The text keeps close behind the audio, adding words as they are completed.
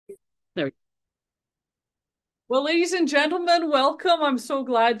There. Well, ladies and gentlemen, welcome. I'm so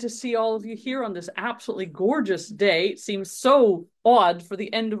glad to see all of you here on this absolutely gorgeous day. It seems so odd for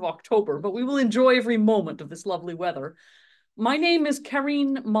the end of October, but we will enjoy every moment of this lovely weather. My name is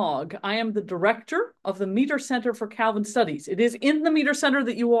Karine Mogg. I am the director of the Meter Center for Calvin Studies. It is in the Meter Center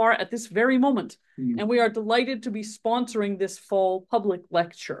that you are at this very moment, and we are delighted to be sponsoring this fall public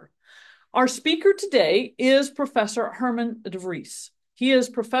lecture. Our speaker today is Professor Herman De Vries. He is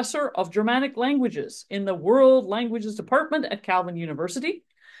professor of Germanic Languages in the World Languages Department at Calvin University,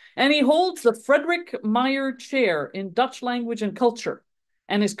 and he holds the Frederik Meijer Chair in Dutch Language and Culture,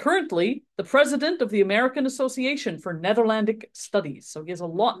 and is currently the president of the American Association for Netherlandic Studies. So he has a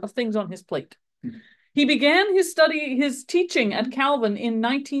lot of things on his plate. He began his teaching at Calvin in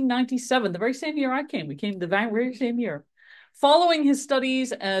 1997, the very same year I came. We came the very same year, following his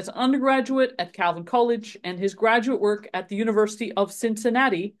studies as undergraduate at Calvin College and his graduate work at the University of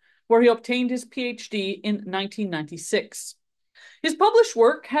Cincinnati, where he obtained his PhD in 1996. His published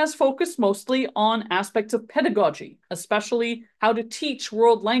work has focused mostly on aspects of pedagogy, especially how to teach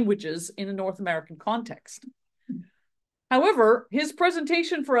world languages in a North American context. However, his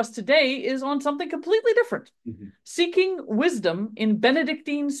presentation for us today is on something completely different, seeking wisdom in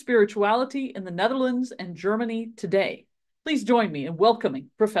Benedictine spirituality in the Netherlands and Germany today. Please join me in welcoming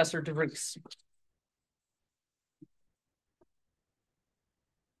Professor De Vries.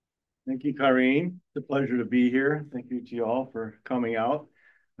 Thank you, Karine. It's a pleasure to be here. Thank you to you all for coming out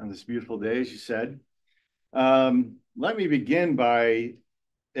on this beautiful day, as you said. Let me begin by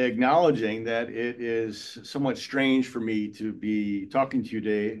acknowledging that it is somewhat strange for me to be talking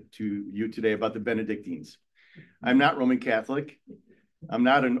to you today about the Benedictines. I'm not Roman Catholic. I'm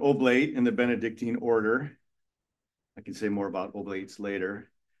not an oblate in the Benedictine order. I can say more about oblates later.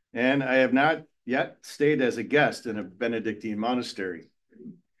 And I have not yet stayed as a guest in a Benedictine monastery.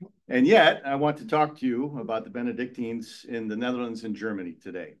 And yet, I want to talk to you about the Benedictines in the Netherlands and Germany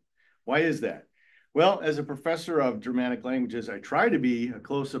today. Why is that? Well, as a professor of Germanic languages, I try to be a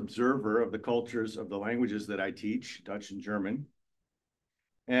close observer of the cultures of the languages that I teach, Dutch and German.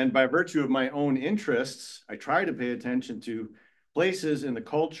 And by virtue of my own interests, I try to pay attention to places in the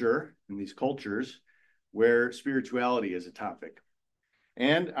culture, in these cultures, where spirituality is a topic.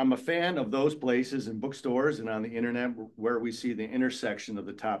 And I'm a fan of those places in bookstores and on the internet where we see the intersection of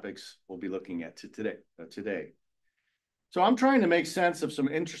the topics we'll be looking at today. So I'm trying to make sense of some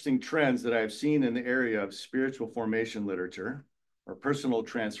interesting trends that I've seen in the area of spiritual formation literature or personal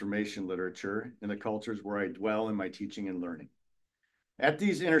transformation literature in the cultures where I dwell in my teaching and learning. At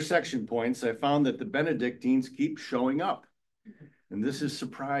these intersection points, I found that the Benedictines keep showing up. And this has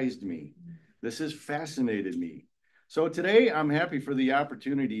surprised me. This has fascinated me. So today, I'm happy for the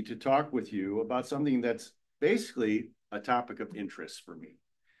opportunity to talk with you about something that's basically a topic of interest for me.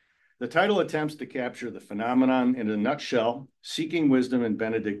 The title attempts to capture the phenomenon in a nutshell, seeking wisdom in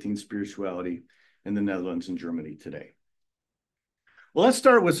Benedictine spirituality in the Netherlands and Germany today. Well, let's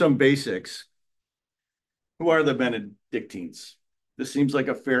start with some basics. Who are the Benedictines? This seems like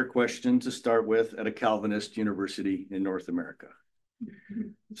a fair question to start with at a Calvinist university in North America.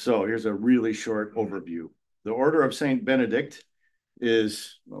 So here's a really short overview. The Order of Saint Benedict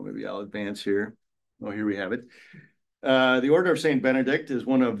is, well, maybe I'll advance here. Oh, here we have it. The Order of Saint Benedict is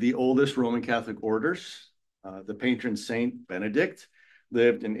one of the oldest Roman Catholic orders. The patron Saint Benedict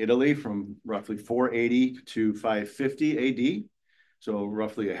lived in Italy from roughly 480 to 550 AD, so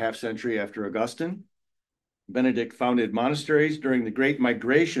roughly a half century after Augustine. Benedict founded monasteries during the Great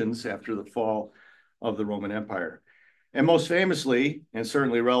Migrations after the fall of the Roman Empire. And most famously, and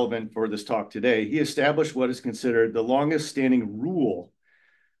certainly relevant for this talk today, he established what is considered the longest standing rule,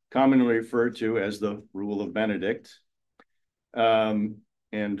 commonly referred to as the Rule of Benedict. And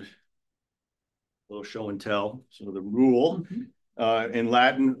a little show and tell. So the rule, in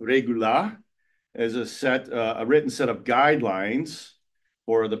Latin, regula, is a written set of guidelines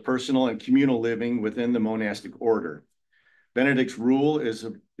for the personal and communal living within the monastic order. Benedict's rule is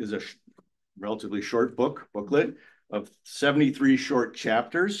a relatively short booklet of 73 short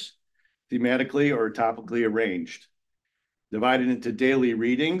chapters, thematically or topically arranged. Divided into daily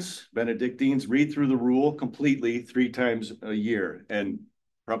readings, Benedictines read through the rule completely 3 times a year, and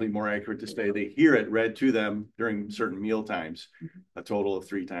probably more accurate to say they hear it read to them during certain meal times, a total of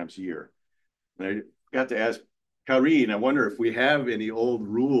 3 times a year. And I got to ask Karine, I wonder if we have any old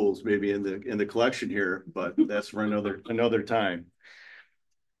rules maybe in the collection here, but that's for another time.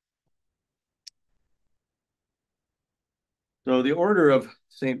 So the Order of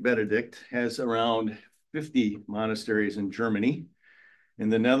Saint Benedict has around 50 monasteries in Germany. In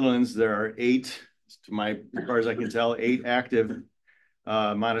the Netherlands, there are 8, as far as I can tell, 8 active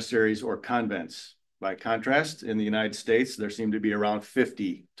monasteries or convents. By contrast, in the United States, there seem to be around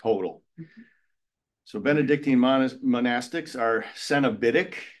 50 total. So Benedictine monastics are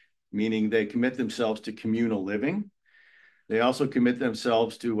cenobitic, meaning they commit themselves to communal living. They also commit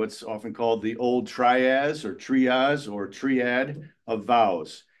themselves to what's often called the old trias or triad of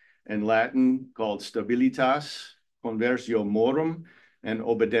vows, in Latin called stabilitas, conversio morum, and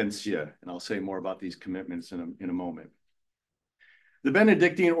obedientia. And I'll say more about these commitments in a moment. The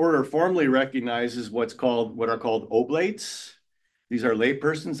Benedictine order formally recognizes what are called oblates. These are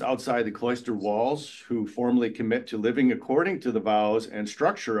laypersons outside the cloister walls who formally commit to living according to the vows and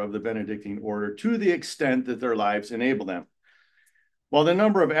structure of the Benedictine order to the extent that their lives enable them. While the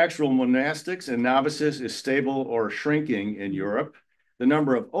number of actual monastics and novices is stable or shrinking in Europe, the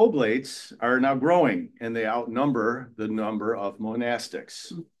number of oblates are now growing, and they outnumber the number of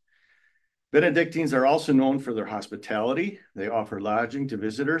monastics. Benedictines are also known for their hospitality. They offer lodging to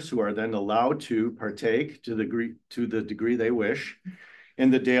visitors who are then allowed to partake to the degree they wish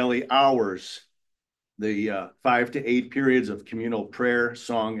in the daily hours, the 5 to 8 periods of communal prayer,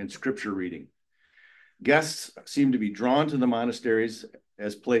 song, and scripture reading. Guests seem to be drawn to the monasteries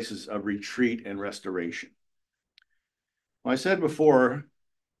as places of retreat and restoration. Well, I said before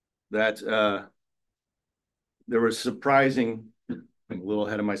that there was surprising, I'm a little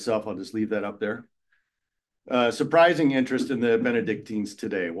ahead of myself, I'll just leave that up there. Surprising interest in the Benedictines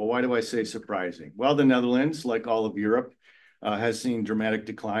today. Well, why do I say surprising? Well, the Netherlands, like all of Europe, has seen dramatic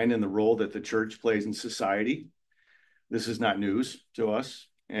decline in the role that the church plays in society. This is not news to us.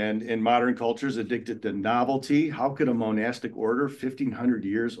 And in modern cultures addicted to novelty, how could a monastic order 1,500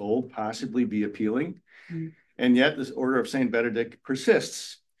 years old possibly be appealing? And yet this order of St. Benedict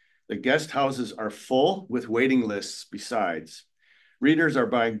persists. The guest houses are full with waiting lists besides. Readers are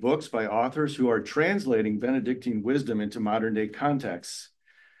buying books by authors who are translating Benedictine wisdom into modern day contexts.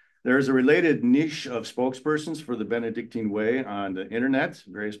 There is a related niche of spokespersons for the Benedictine way on the internet,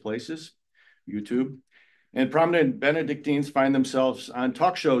 various places, YouTube. And prominent Benedictines find themselves on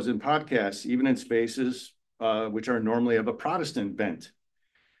talk shows and podcasts, even in spaces which are normally of a Protestant bent.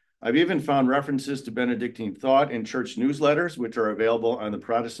 I've even found references to Benedictine thought in church newsletters, which are available on the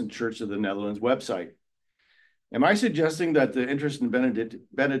Protestant Church of the Netherlands website. Am I suggesting that the interest in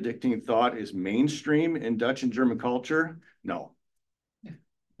Benedictine thought is mainstream in Dutch and German culture? No.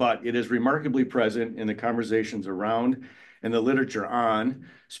 But it is remarkably present in the conversations around and the literature on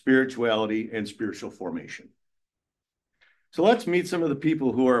spirituality and spiritual formation. So let's meet some of the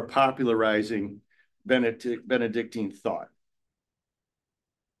people who are popularizing Benedictine thought.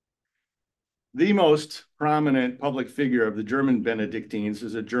 The most prominent public figure of the German Benedictines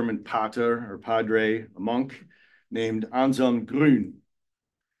is a German pater or padre, a monk named Anselm Grün.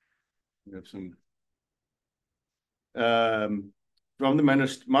 We have some from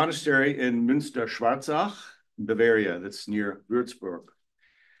the monastery in Münster-Schwarzach, Bavaria, that's near Würzburg.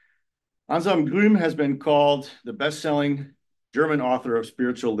 Anselm Grün has been called the best-selling German author of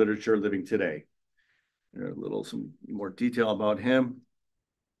spiritual literature living today. There's some more detail about him.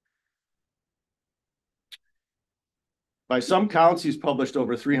 By some counts, he's published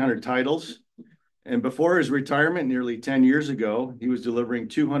over 300 titles. And before his retirement nearly 10 years ago, he was delivering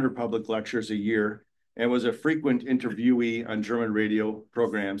 200 public lectures a year and was a frequent interviewee on German radio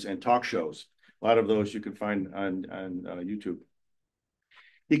programs and talk shows. A lot of those you can find on YouTube.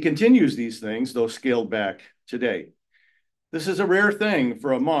 He continues these things, though scaled back today. This is a rare thing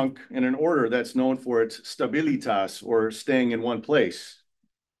for a monk in an order that's known for its stabilitas, or staying in one place.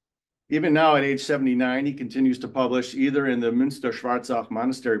 Even now, at age 79, he continues to publish either in the Münster-Schwarzach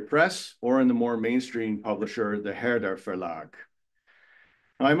Monastery Press or in the more mainstream publisher, the Herder Verlag.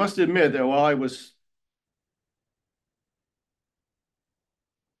 Now, I must admit that while I was...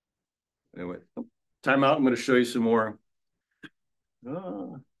 Anyway, time out, I'm going to show you some more.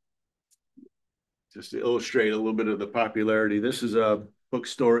 Just to illustrate a little bit of the popularity. This is a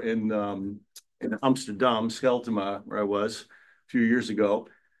bookstore in Amsterdam, Scheltema, where I was a few years ago.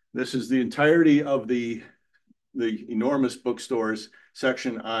 This is the entirety of the enormous bookstores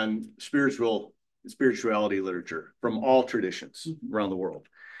section on spirituality literature from all traditions around the world.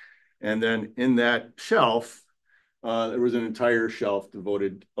 And then in that shelf, there was an entire shelf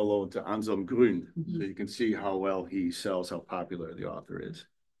devoted alone to Anselm Grün. So you can see how well he sells, how popular the author is.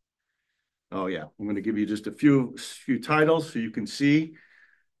 Oh yeah, I'm going to give you just a few titles so you can see.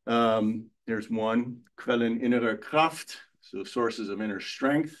 There's one, Quellen innerer Kraft, so sources of inner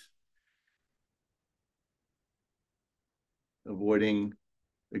strength. Avoiding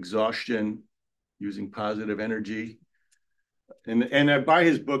exhaustion, using positive energy. And I buy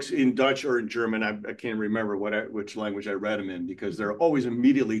his books in Dutch or in German. I can't remember which language I read them in because they're always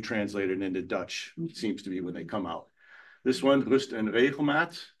immediately translated into Dutch, it seems to be when they come out. This one, Rust en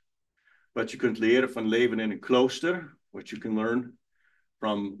Regelmaat. Wat je kunt leren van leven in een klooster. What you can learn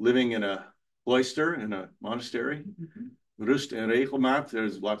from living in a cloister, in a monastery. Rust en Regelmaat.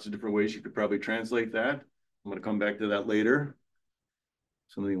 There's lots of different ways you could probably translate that. I'm going to come back to that later.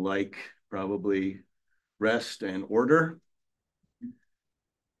 Something like probably rest and order.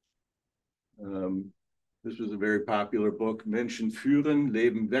 This was a very popular book, Menschen führen,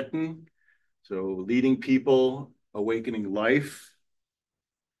 Leben wecken. So leading people, awakening life.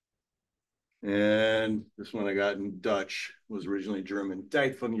 And this one I got in Dutch, was originally German,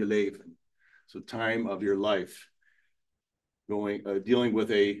 Tijd van je leven. So time of your life, dealing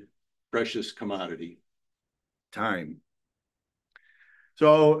with a precious commodity, time.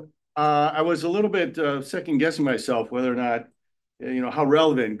 So I was a little bit second guessing myself whether or not, how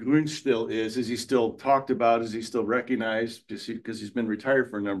relevant Grün still is he still talked about, is he still recognized, because he's been retired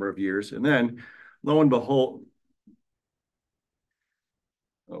for a number of years. And then lo and behold,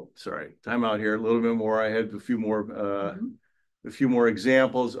 oh, sorry, time out here a little bit more. I had a few more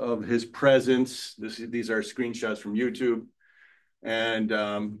examples of his presence. These are screenshots from YouTube. And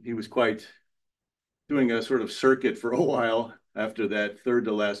he was quite doing a sort of circuit for a while after that third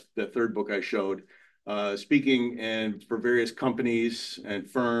book I showed, speaking for various companies and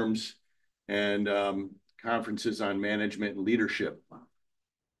firms and conferences on management and leadership.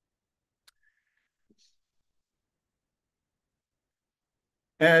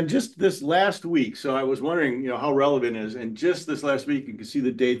 And just this last week, so I was wondering, how relevant it is. And just this last week, you can see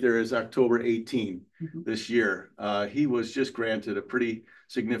the date there is October 18 this year. He was just granted a pretty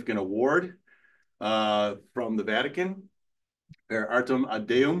significant award from the Vatican, Per Artem ad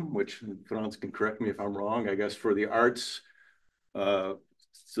Deum, which Frans can correct me if I'm wrong, I guess for the arts, to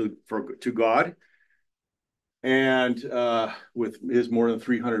God. And with his more than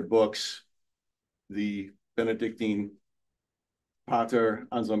 300 books, the Benedictine Pater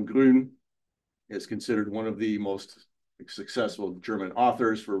Anselm Grün is considered one of the most successful German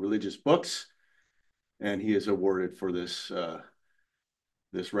authors for religious books, and he is awarded for this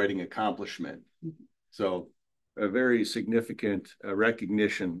writing accomplishment. So a very significant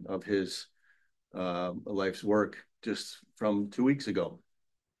recognition of his life's work just from 2 weeks ago.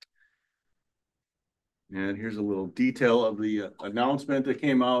 And here's a little detail of the announcement that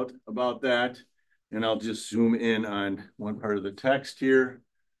came out about that. And I'll just zoom in on one part of the text here.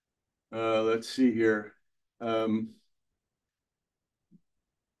 Let's see here. We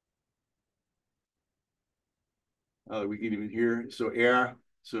can even hear. So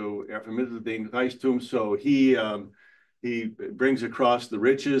vermittelt den Reichtum. So he brings across the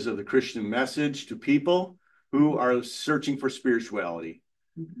riches of the Christian message to people who are searching for spirituality,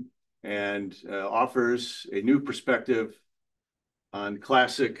 and offers a new perspective on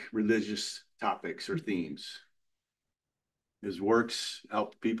classic religious topics or themes. His works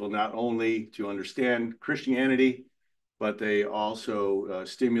help people not only to understand Christianity, but they also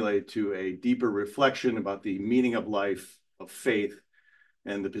stimulate to a deeper reflection about the meaning of life, of faith,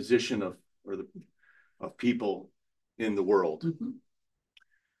 and the position of people in the world.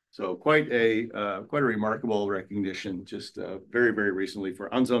 So quite a remarkable recognition, just very, very recently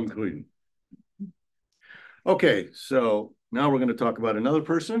for Anselm Grün. Okay, so now we're going to talk about another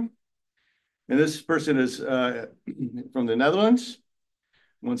person. And this person is from the Netherlands.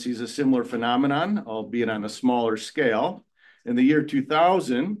 One sees a similar phenomenon, albeit on a smaller scale. In the year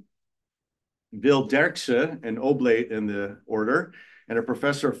 2000, Wil Derksen, an oblate in the order, and a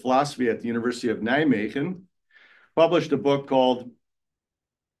professor of philosophy at the University of Nijmegen, published a book called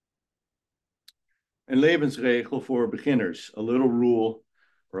Een levensregel voor beginners, a little rule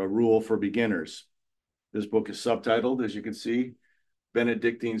or a rule for beginners. This book is subtitled, as you can see,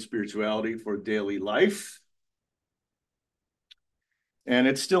 Benedictine Spirituality for Daily Life. And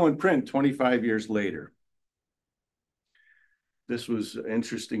it's still in print 25 years later. This was,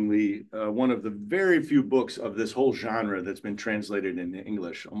 interestingly, one of the very few books of this whole genre that's been translated into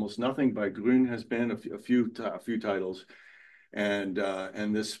English. Almost nothing by Grün has been, a few titles. And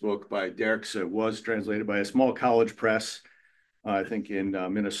this book by Derksen was translated by a small college press, I think in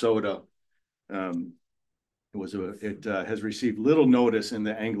Minnesota. It has received little notice in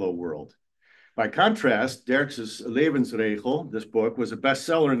the Anglo world. By contrast, Derksen's Levensregel, this book, was a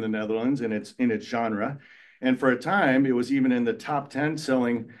bestseller in the Netherlands in its genre. And for a time, it was even in the top 10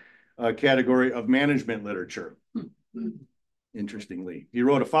 selling category of management literature. Interestingly, he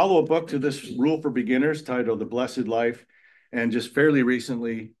wrote a follow-up book to this rule for beginners titled The Blessed Life. And just fairly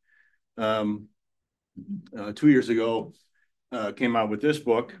recently, 2 years ago, came out with this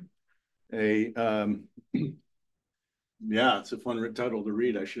book. Yeah, it's a fun title to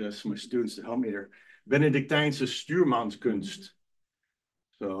read. I should ask my students to help me here. Benedictijnse stuurmanskunst.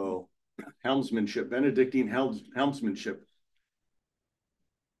 So helmsmanship, Benedictine helmsmanship,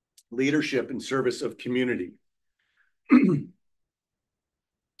 leadership and service of community.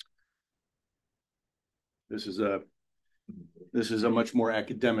 This is a much more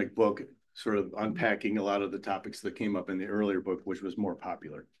academic book, sort of unpacking a lot of the topics that came up in the earlier book, which was more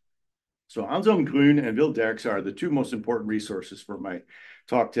popular. So Anselm Grün and Will Derks are the two most important resources for my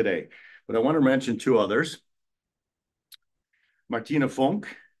talk today. But I want to mention two others. Martina Fonck,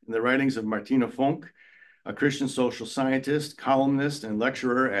 in the writings of Martina Fonck, a Christian social scientist, columnist, and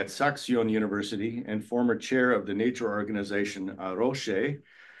lecturer at Saxion University and former chair of the nature organization Roche,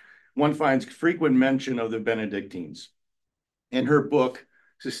 one finds frequent mention of the Benedictines. In her book,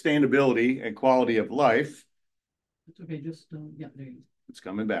 Sustainability and Quality of Life, it's okay, just, yeah, there you go. It's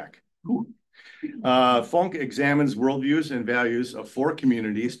coming back. Fonck examines worldviews and values of 4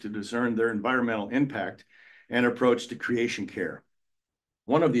 communities to discern their environmental impact and approach to creation care.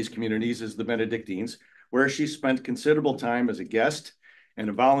 One of these communities is the Benedictines, where she spent considerable time as a guest and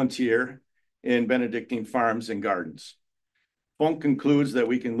a volunteer in Benedictine farms and gardens. Fonck concludes that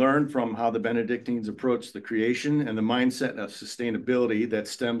we can learn from how the Benedictines approach the creation and the mindset of sustainability that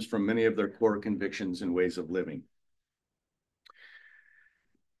stems from many of their core convictions and ways of living.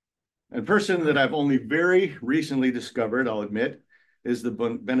 A person that I've only very recently discovered, I'll admit, is the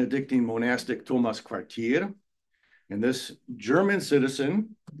Benedictine monastic Thomas Quartier. And this German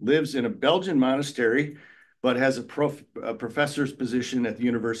citizen lives in a Belgian monastery, but has a professor's position at the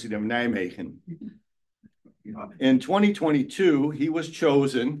University of Nijmegen. In 2022, he was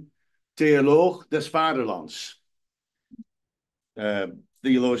chosen Theoloog des Vaderlands,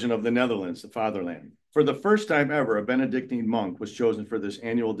 theologian of the Netherlands, the fatherland. For the first time ever, a Benedictine monk was chosen for this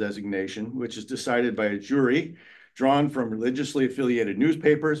annual designation, which is decided by a jury drawn from religiously affiliated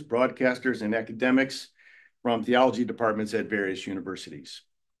newspapers, broadcasters, and academics from theology departments at various universities.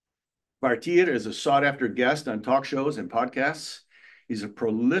 Quartier is a sought-after guest on talk shows and podcasts. He's a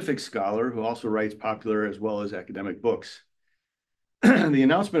prolific scholar who also writes popular as well as academic books. The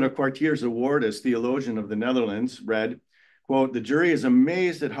announcement of Quartier's award as Theologian of the Netherlands read, quote, "The jury is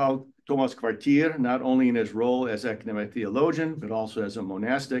amazed at how Thomas Quartier, not only in his role as academic theologian, but also as a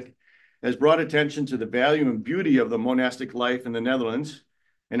monastic, has brought attention to the value and beauty of the monastic life in the Netherlands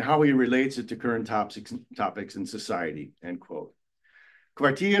and how he relates it to current topics in society," end quote.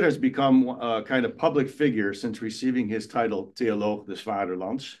 Quartier has become a kind of public figure since receiving his title, Theoloog des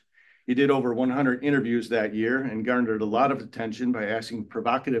Vaderlands. He did over 100 interviews that year and garnered a lot of attention by asking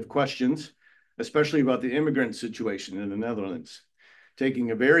provocative questions, especially about the immigrant situation in the Netherlands,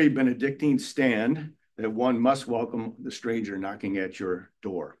 taking a very Benedictine stand that one must welcome the stranger knocking at your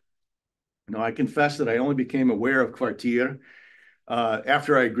door. Now, I confess that I only became aware of Quartier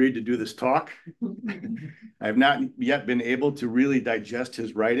after I agreed to do this talk. I have not yet been able to really digest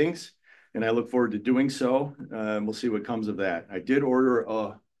his writings, and I look forward to doing so. We'll see what comes of that. I did order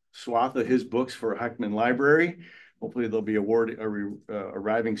a swath of his books for Heckman Library. Hopefully they'll be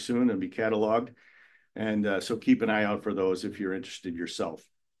arriving soon and be cataloged. And so keep an eye out for those if you're interested yourself.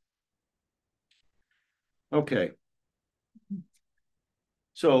 Okay.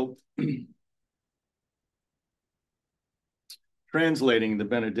 So translating the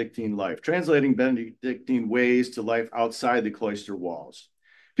Benedictine life, translating Benedictine ways to life outside the cloister walls.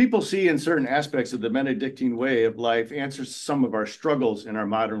 People see in certain aspects of the Benedictine way of life answers to some of our struggles in our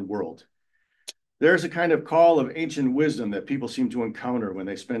modern world. There's a kind of call of ancient wisdom that people seem to encounter when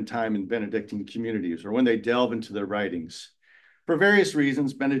they spend time in Benedictine communities or when they delve into their writings. For various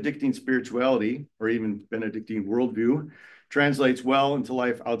reasons, Benedictine spirituality, or even Benedictine worldview, translates well into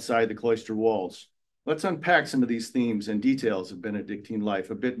life outside the cloister walls. Let's unpack some of these themes and details of Benedictine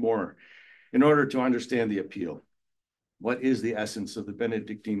life a bit more in order to understand the appeal. What is the essence of the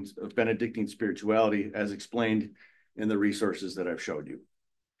Benedictine spirituality as explained in the resources that I've showed you?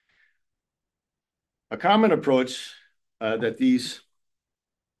 A common approach that these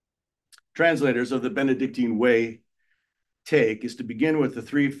translators of the Benedictine way take is to begin with the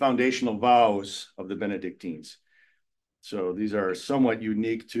 3 foundational vows of the Benedictines. So these are somewhat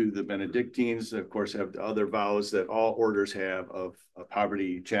unique to the Benedictines. Of course, have the other vows that all orders have of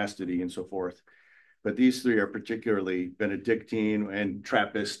poverty, chastity, and so forth. But these 3 are particularly Benedictine and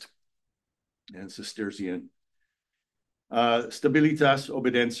Trappist and Cistercian. Stabilitas,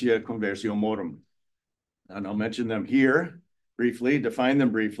 obedientia, conversio morum. And I'll mention them here briefly, define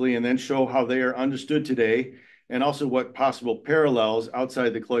them briefly, and then show how they are understood today, and also what possible parallels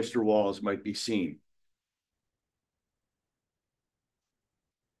outside the cloister walls might be seen.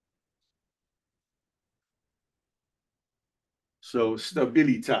 So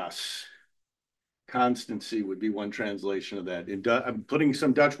stabilitas, constancy would be one translation of that. I'm putting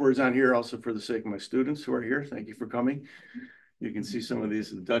some Dutch words on here also for the sake of my students who are here. Thank you for coming. You can see some of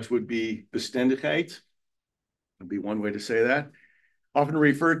these. The Dutch would be bestendigheid. Would be one way to say that. Often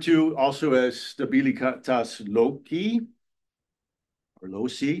referred to also as stabilitas loci or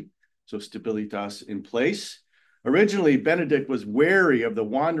loci, so stabilitas in place. Originally, Benedict was wary of the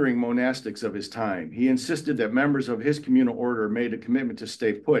wandering monastics of his time. He insisted that members of his communal order made a commitment to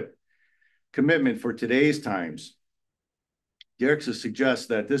stay put, commitment for today's times. Dirkse suggests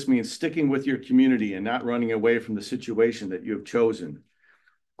that this means sticking with your community and not running away from the situation that you have chosen.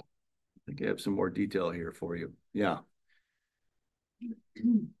 I think I have some more detail here for you. Yeah.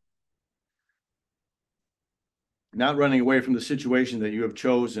 Not running away from the situation that you have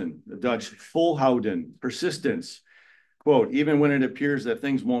chosen. The Dutch, volhouden, persistence. Quote, even when it appears that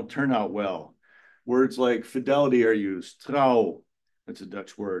things won't turn out well. Words like fidelity are used, trouw, that's a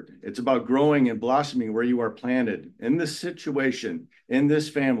Dutch word. It's about growing and blossoming where you are planted, in this situation, in this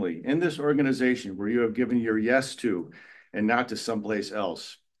family, in this organization where you have given your yes to, and not to someplace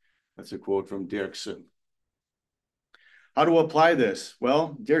else. That's a quote from Dirkse. How to apply this?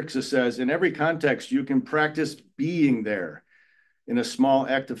 Well, Dirkse says, in every context, you can practice being there in a small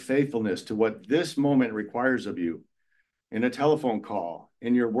act of faithfulness to what this moment requires of you. In a telephone call,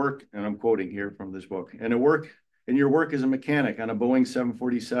 in your work, and I'm quoting here from this book, in your work as a mechanic on a Boeing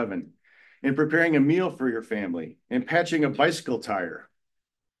 747, in preparing a meal for your family, in patching a bicycle tire.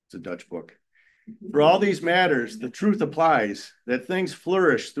 It's a Dutch book. For all these matters, the truth applies that things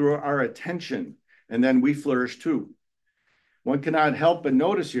flourish through our attention, and then we flourish too. One cannot help but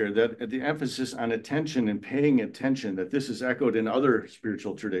notice here that the emphasis on attention and paying attention, that this is echoed in other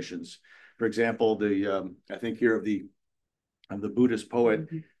spiritual traditions. For example, I think here of the Buddhist poet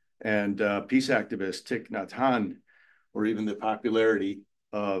and peace activist Thich Nhat Hanh, or even the popularity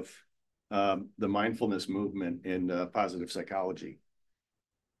of the mindfulness movement in positive psychology.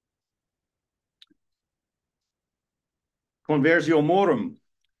 Conversio morum,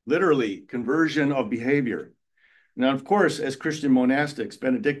 literally conversion of behavior. Now, of course, as Christian monastics,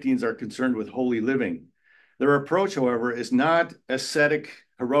 Benedictines are concerned with holy living. Their approach, however, is not ascetic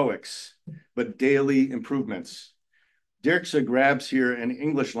heroics, but daily improvements. Dirkse grabs here an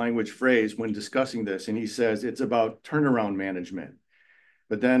English language phrase when discussing this, and he says it's about turnaround management,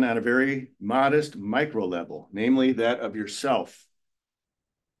 but then on a very modest micro level, namely that of yourself.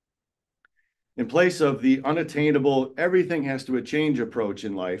 In place of the unattainable, everything has to change approach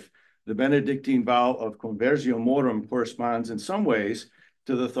in life, the Benedictine vow of conversio morum corresponds in some ways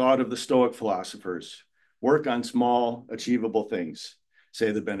to the thought of the Stoic philosophers. Work on small, achievable things,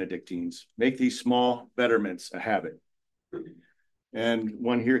 say the Benedictines. Make these small betterments a habit. And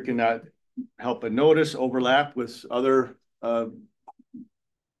one here cannot help but notice overlap with other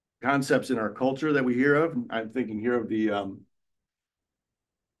concepts in our culture that we hear of. I'm thinking here of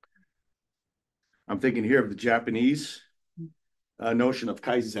the Japanese notion of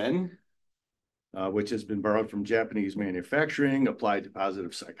kaizen, which has been borrowed from Japanese manufacturing, applied to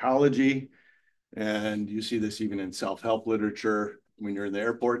positive psychology. And you see this even in self-help literature when you're in the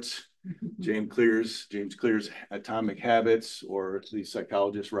airports. James Clear's Atomic Habits, or the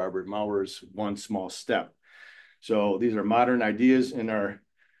psychologist Robert Mauer's One Small Step. So these are modern ideas in our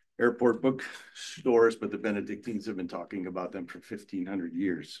airport bookstores, but the Benedictines have been talking about them for 1,500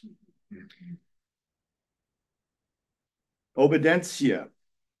 years. Obedencia.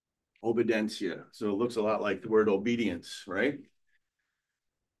 So it looks a lot like the word obedience, right?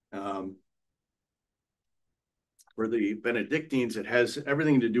 For the Benedictines, it has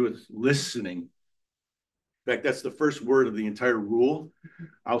everything to do with listening. In fact, that's the first word of the entire rule.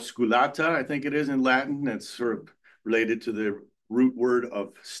 Ausculata, I think it is in Latin. That's sort of related to the root word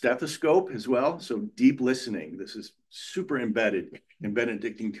of stethoscope as well. So deep listening. This is super embedded in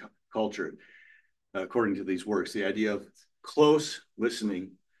Benedictine culture, according to these works. The idea of close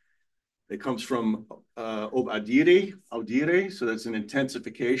listening. It comes from audire, so that's an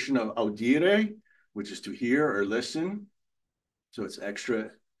intensification of audire, which is to hear or listen. So it's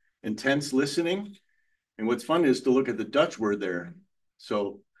extra intense listening. And what's fun is to look at the Dutch word there.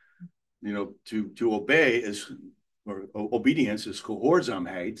 So, to obey is, or obedience is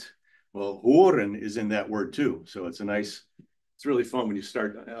gehoorzaamheid. Well, horen is in that word too. So it's really fun when you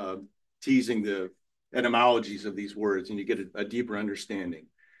start teasing the etymologies of these words and you get a deeper understanding.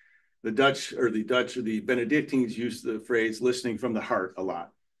 The Benedictines use the phrase listening from the heart a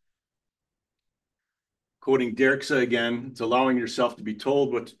lot. Quoting Dirkse again, it's allowing yourself to be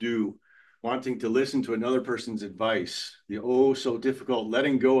told what to do, wanting to listen to another person's advice, the so difficult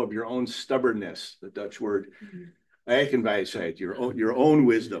letting go of your own stubbornness, the Dutch word eigenwijsheid, your own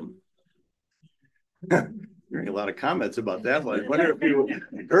wisdom. Hearing a lot of comments about that one. I wonder if you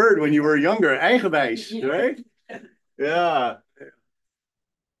heard when you were younger, eigenwijs, right? Yeah.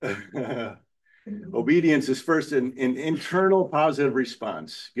 Obedience is first an internal positive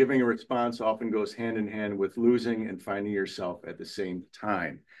response. Giving a response often goes hand in hand with losing and finding yourself at the same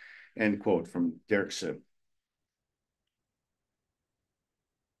time. End quote from Derksen.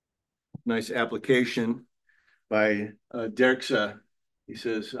 Nice application by Derksen. He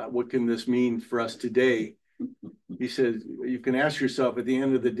says, what can this mean for us today? He says, you can ask yourself at the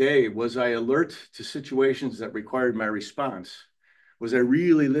end of the day, was I alert to situations that required my response? Was I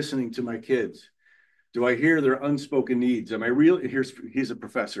really listening to my kids? Do I hear their unspoken needs? Am I really, he's a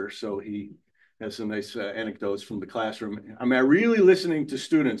professor, so he has some nice anecdotes from the classroom. Am I really listening to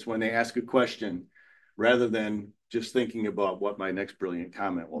students when they ask a question rather than just thinking about what my next brilliant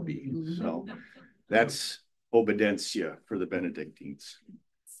comment will be? So that's obedientia for the Benedictines.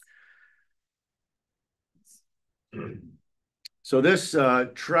 So this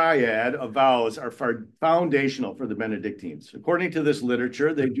triad of vows are foundational for the Benedictines. According to this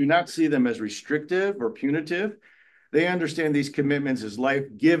literature, they do not see them as restrictive or punitive. They understand these commitments as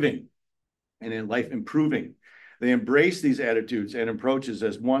life-giving and in life-improving. They embrace these attitudes and approaches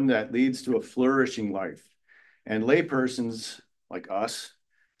as one that leads to a flourishing life. And laypersons like us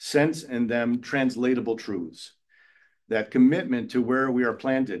sense in them translatable truths. That commitment to where we are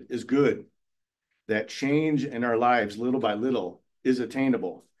planted is good. That change in our lives, little by little, is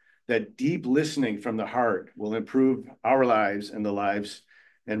attainable. That deep listening from the heart will improve our lives and the lives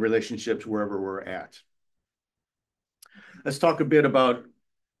and relationships wherever we're at. Let's talk a bit about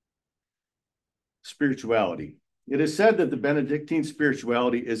spirituality. It is said that the Benedictine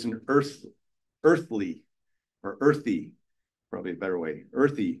spirituality is an earthy, probably a better way,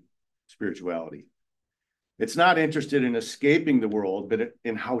 earthy spirituality. It's not interested in escaping the world, but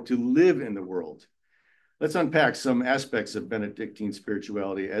in how to live in the world. Let's unpack some aspects of Benedictine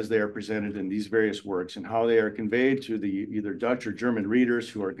spirituality as they are presented in these various works and how they are conveyed to the either Dutch or German readers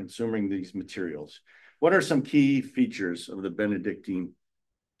who are consuming these materials. What are some key features of the Benedictine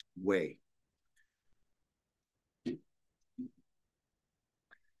way?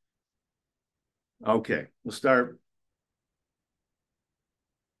 Okay, we'll start.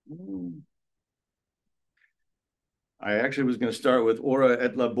 I actually was going to start with ora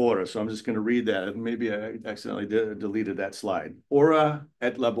et labora, so I'm just going to read that. Maybe I accidentally deleted that slide. Ora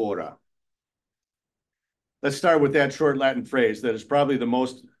et labora. Let's start with that short Latin phrase that is probably the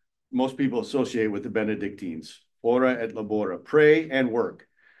most people associate with the Benedictines. Ora et labora, pray and work.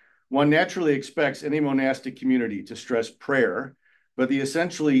 One naturally expects any monastic community to stress prayer, but the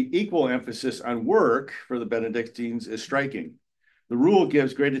essentially equal emphasis on work for the Benedictines is striking. The rule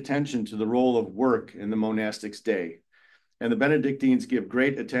gives great attention to the role of work in the monastic's day. And the Benedictines give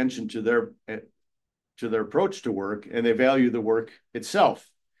great attention to their approach to work, and they value the work itself.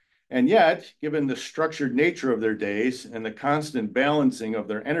 And yet, given the structured nature of their days and the constant balancing of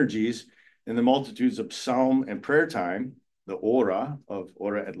their energies in the multitudes of psalm and prayer time, the ora of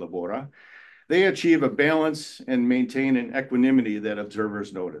ora et labora, they achieve a balance and maintain an equanimity that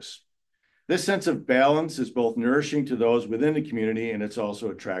observers notice. This sense of balance is both nourishing to those within the community, and it's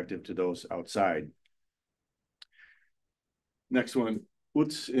also attractive to those outside. Next one,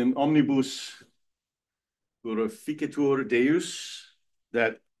 ut in omnibus glorificatur Deus,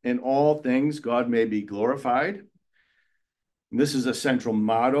 that in all things God may be glorified. And this is a central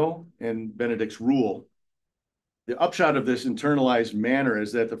motto in Benedict's rule. The upshot of this internalized manner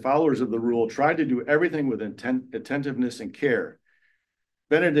is that the followers of the rule try to do everything with attentiveness and care.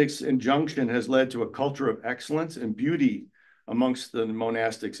 Benedict's injunction has led to a culture of excellence and beauty amongst the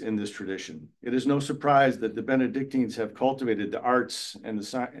monastics in this tradition. It is no surprise that the Benedictines have cultivated the arts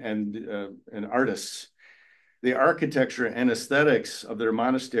and artists. The architecture and aesthetics of their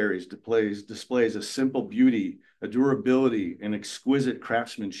monasteries displays a simple beauty, a durability, and exquisite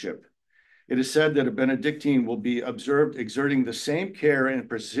craftsmanship. It is said that a Benedictine will be observed exerting the same care and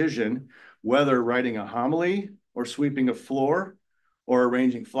precision, whether writing a homily or sweeping a floor or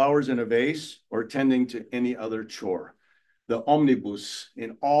arranging flowers in a vase or tending to any other chore. The omnibus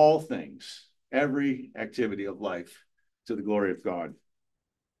in all things, every activity of life, to the glory of God.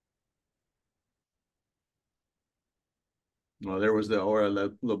 Well, there was the ora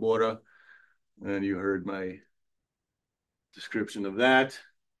labora, and you heard my description of that.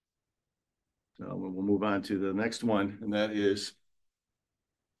 So we'll move on to the next one, and that is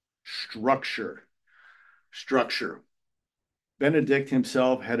structure. Structure. Benedict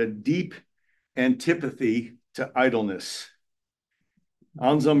himself had a deep antipathy to idleness.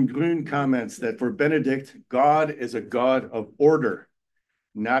 Anselm Grün comments that for Benedict, God is a God of order,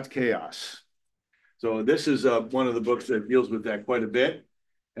 not chaos. So this is one of the books that deals with that quite a bit.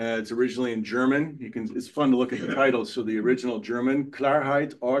 It's originally in German. It's fun to look at the titles. So the original German,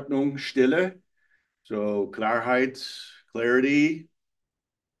 Klarheit, Ordnung, Stille. So Klarheit, clarity,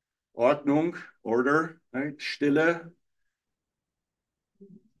 Ordnung, order, right? Stille,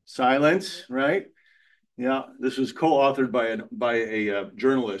 silence, right? Yeah, this was co-authored by a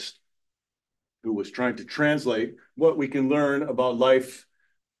journalist who was trying to translate what we can learn about life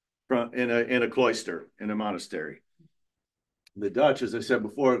from in a cloister, in a monastery. The Dutch, as I said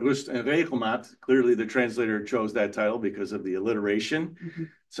before, Rust en Regelmaat. Clearly, the translator chose that title because of the alliteration. Mm-hmm.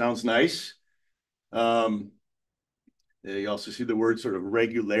 Sounds nice. You also see the word sort of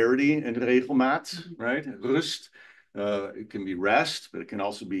regularity and regelmaat, mm-hmm. right? Rust. It can be rest, but it can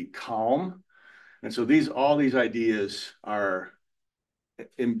also be calm. And so all these ideas are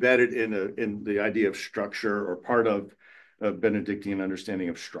embedded in the idea of structure, or part of a Benedictine understanding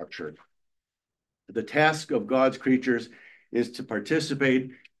of structure. The task of God's creatures is to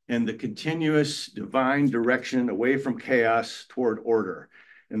participate in the continuous divine direction away from chaos toward order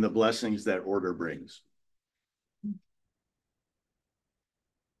and the blessings that order brings.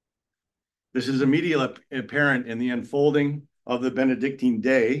 This is immediately apparent in the unfolding of the Benedictine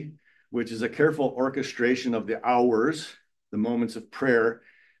day, which is a careful orchestration of the hours, the moments of prayer,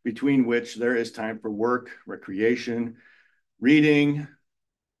 between which there is time for work, recreation, reading,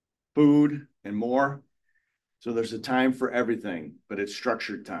 food, and more. So there's a time for everything, but it's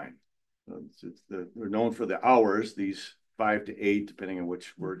structured time. We're known for the hours, these 5 to 8, depending on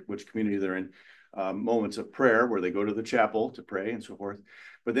which community they're in, moments of prayer where they go to the chapel to pray and so forth.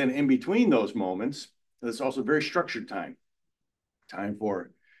 But then in between those moments, there's also very structured time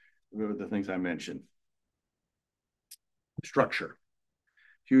for the things I mentioned. Structure,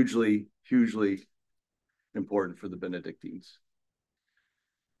 hugely, hugely important for the Benedictines.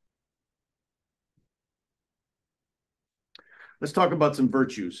 Let's talk about some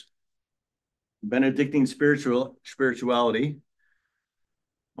virtues. Benedictine spirituality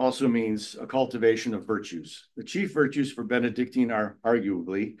also means a cultivation of virtues. The chief virtues for Benedictine are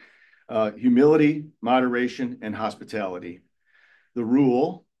arguably humility, moderation, and hospitality. The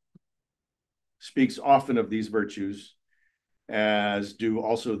rule speaks often of these virtues, as do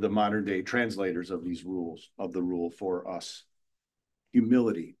also the modern day translators of these rules, of the rule for us.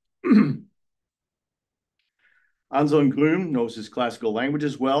 Humility. Anselm Grün knows his classical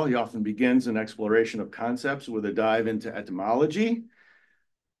languages well. He often begins an exploration of concepts with a dive into etymology.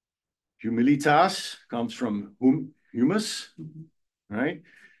 Humilitas comes from humus, right?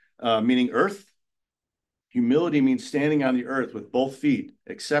 Meaning earth. Humility means standing on the earth with both feet,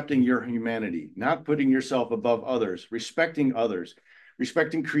 accepting your humanity, not putting yourself above others, respecting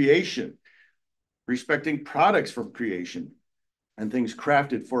creation, respecting products from creation, and things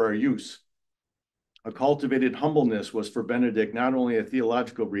crafted for our use. A cultivated humbleness was for Benedict not only a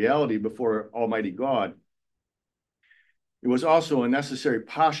theological reality before Almighty God, it was also a necessary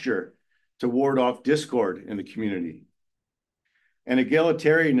posture to ward off discord in the community. And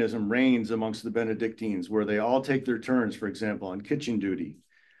egalitarianism reigns amongst the Benedictines, where they all take their turns, for example, on kitchen duty.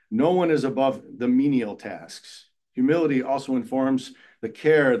 No one is above the menial tasks. Humility also informs the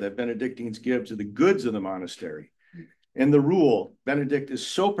care that Benedictines give to the goods of the monastery. In the rule, Benedict is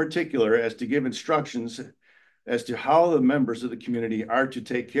so particular as to give instructions as to how the members of the community are to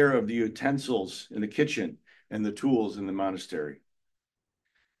take care of the utensils in the kitchen and the tools in the monastery.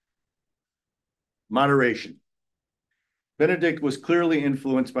 Moderation. Benedict was clearly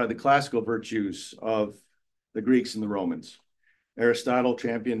influenced by the classical virtues of the Greeks and the Romans. Aristotle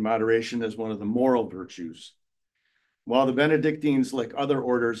championed moderation as one of the moral virtues. While the Benedictines, like other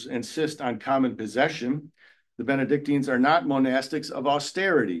orders, insist on common possession, the Benedictines are not monastics of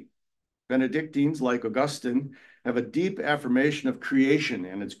austerity. Benedictines, like Augustine, have a deep affirmation of creation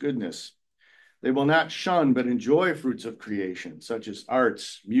and its goodness. They will not shun but enjoy fruits of creation, such as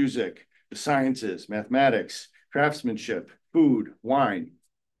arts, music, the sciences, mathematics, craftsmanship, food, wine.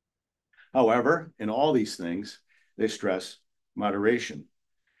 However, in all these things, they stress moderation.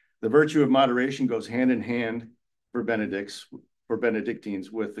 The virtue of moderation goes hand in hand for Benedictines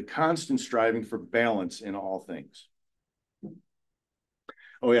with the constant striving for balance in all things.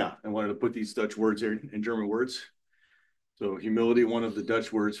 Oh yeah, I wanted to put these Dutch words here in German words. So humility, one of the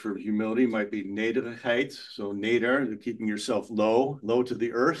Dutch words for humility might be nederigheid. So neder, keeping yourself low to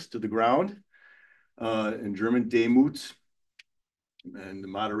the earth, to the ground. In German, Demut, and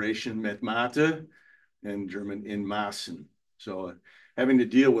moderation, met mate, in German, in Maßen. So having to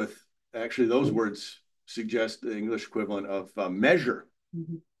deal with, actually those words suggest the English equivalent of measure,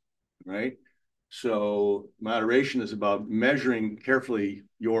 right? So moderation is about measuring carefully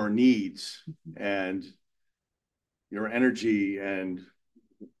your needs and your energy and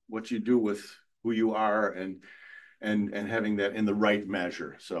what you do with who you are and having that in the right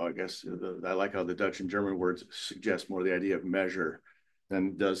measure. So I guess I like how the Dutch and German words suggest more the idea of measure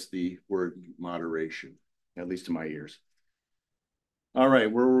than does the word moderation, at least to my ears. All right,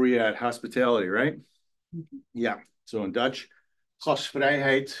 where were we at? Hospitality, right? Yeah. So in Dutch,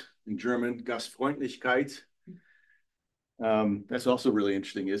 gastvrijheid. In German, Gastfreundlichkeit. That's also really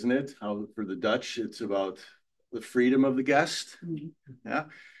interesting, isn't it? How for the Dutch, it's about the freedom of the guest. Yeah.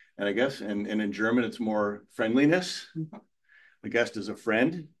 And I guess, and in German, it's more friendliness. The guest is a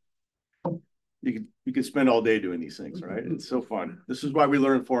friend. You could spend all day doing these things, right? It's so fun. This is why we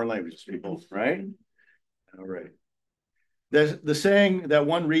learn foreign languages, people, right? All right. The saying that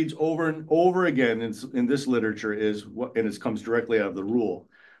one reads over and over again in this literature is what, and it comes directly out of the rule: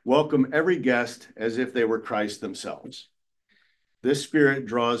 welcome every guest as if they were Christ themselves. This spirit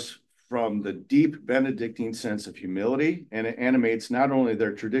draws from the deep Benedictine sense of humility, and it animates not only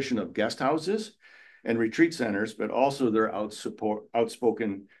their tradition of guest houses and retreat centers, but also their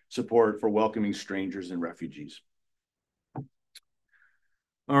outspoken support for welcoming strangers and refugees.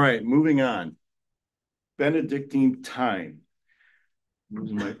 All right, moving on. Benedictine time.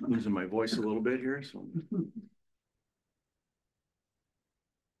 Losing my voice a little bit here. So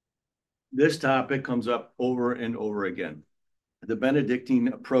this topic comes up over and over again. The Benedictine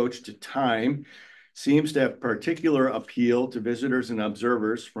approach to time seems to have particular appeal to visitors and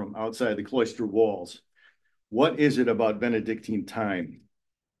observers from outside the cloister walls. What is it about Benedictine time?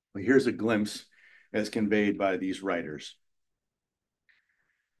 Well, here's a glimpse as conveyed by these writers.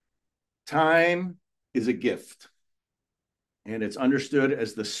 Time is a gift, and it's understood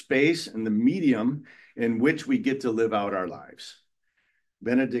as the space and the medium in which we get to live out our lives.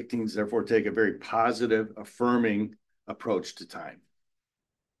 Benedictines therefore take a very positive, affirming approach to time.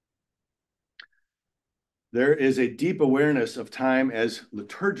 There is a deep awareness of time as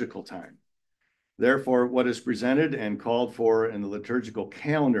liturgical time. Therefore, what is presented and called for in the liturgical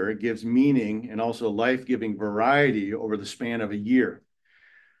calendar gives meaning and also life-giving variety over the span of a year.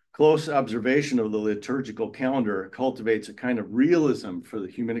 Close observation of the liturgical calendar cultivates a kind of realism for the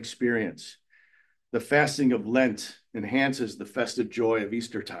human experience. The fasting of Lent enhances the festive joy of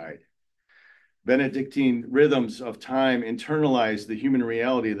Eastertide. Benedictine rhythms of time internalize the human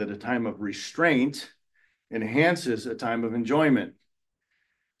reality that a time of restraint enhances a time of enjoyment.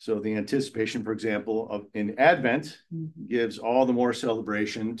 So the anticipation, for example, in Advent gives all the more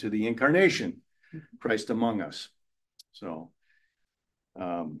celebration to the incarnation, Christ among us. So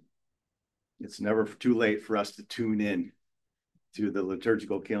it's never too late for us to tune in to the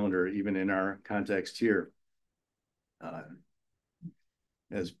liturgical calendar, even in our context here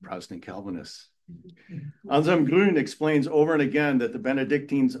as Protestant Calvinists. Anselm Grün explains over and again that the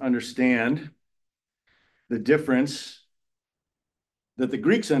Benedictines understand the difference that the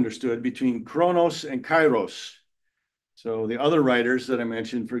Greeks understood between chronos and kairos. So the other writers that I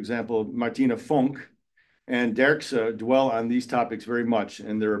mentioned, for example, Martina Funk and Derkse, dwell on these topics very much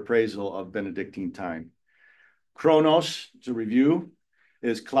in their appraisal of Benedictine time. Chronos, to review,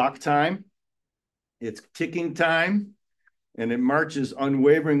 is clock time. It's ticking time, and it marches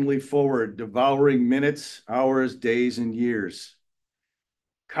unwaveringly forward, devouring minutes, hours, days, and years.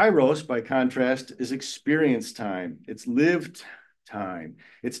 Kairos, by contrast, is experience time. It's lived time.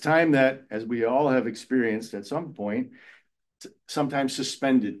 It's time that, as we all have experienced at some point, sometimes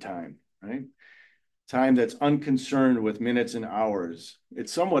suspended time, right? Time that's unconcerned with minutes and hours.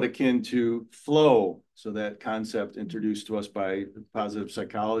 It's somewhat akin to flow, so that concept introduced to us by positive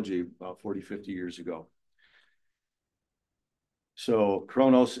psychology about 40, 50 years ago. So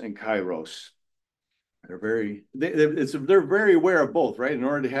Chronos and Kairos. They're very aware of both, right? In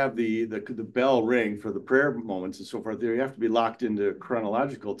order to have the bell ring for the prayer moments and so forth, they have to be locked into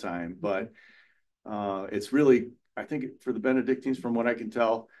chronological time. But it's really, I think, for the Benedictines, from what I can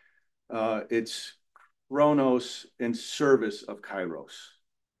tell, it's chronos in service of kairos.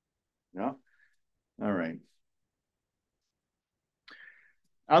 Yeah. All right.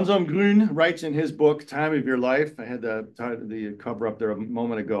 Anselm Grün writes in his book, Time of Your Life, I had the cover up there a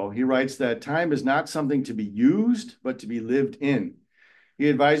moment ago. He writes that time is not something to be used, but to be lived in. He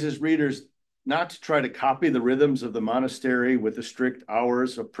advises readers not to try to copy the rhythms of the monastery with the strict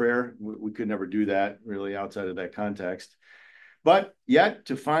hours of prayer. We could never do that really outside of that context, but yet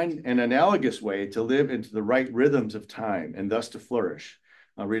to find an analogous way to live into the right rhythms of time and thus to flourish.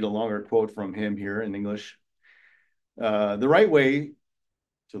 I'll read a longer quote from him here in English. The right way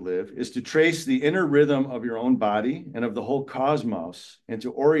to live is to trace the inner rhythm of your own body and of the whole cosmos and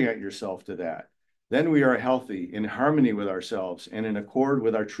to orient yourself to that. Then we are healthy, in harmony with ourselves and in accord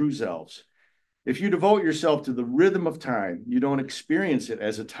with our true selves. If you devote yourself to the rhythm of time, you don't experience it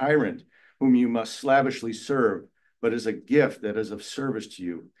as a tyrant whom you must slavishly serve, but as a gift that is of service to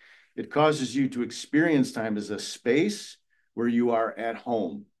you. It causes you to experience time as a space where you are at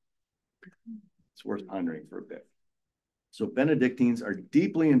home. It's worth pondering for a bit. So Benedictines are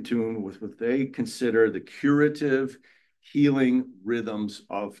deeply in tune with what they consider the curative, healing rhythms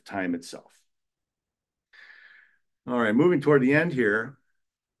of time itself. All right, moving toward the end here,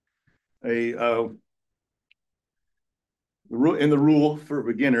 in the rule for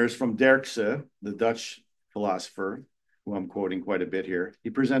beginners from Derksen, the Dutch philosopher, who I'm quoting quite a bit here,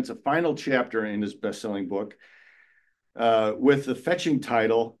 he presents a final chapter in his best-selling book with the fetching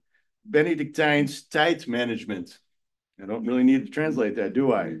title, Benedictine Tijdmanagement. I don't really need to translate that,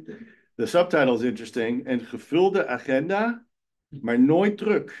 do I? The subtitle is interesting. Een gevulde agenda, maar nooit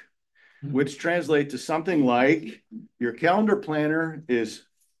druk, which translates to something like, your calendar planner is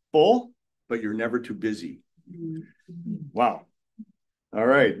full, but you're never too busy. Wow. All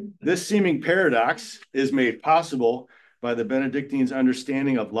right. This seeming paradox is made possible by the Benedictines'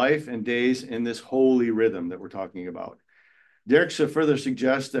 understanding of life and days in this holy rhythm that we're talking about. Derksen further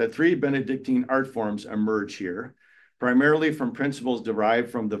suggests that three Benedictine art forms emerge here, primarily from principles derived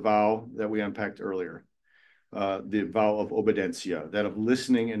from the vow that we unpacked earlier, the vow of obedientia, that of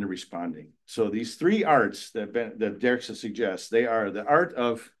listening and responding. So these three arts that Derksen suggests, they are the art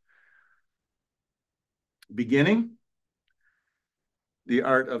of beginning, the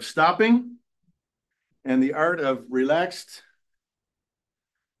art of stopping, and the art of relaxed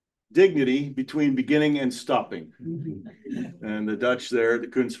dignity between beginning and stopping. En de Dutch there, de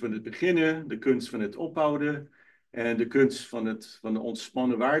kunst van het beginnen, de kunst van het ophouden en de kunst van de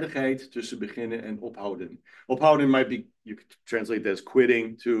ontspannen waardigheid tussen beginnen en ophouden. Ophouden might be, you could translate that as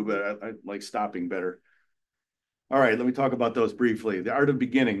quitting too, but I like stopping better. All right, let me talk about those briefly. The art of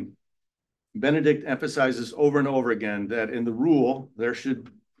beginning. Benedict emphasizes over and over again that in the rule, there should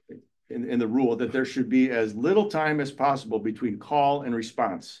be as little time as possible between call and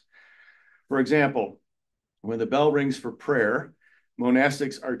response. For example, when the bell rings for prayer,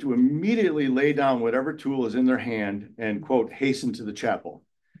 monastics are to immediately lay down whatever tool is in their hand and, quote, hasten to the chapel.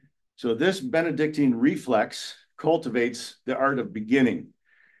 So this Benedictine reflex cultivates the art of beginning.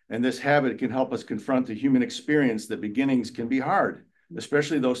 And this habit can help us confront the human experience that beginnings can be hard,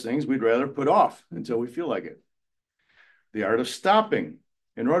 especially those things we'd rather put off until we feel like it. The art of stopping.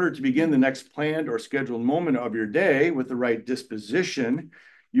 In order to begin the next planned or scheduled moment of your day with the right disposition,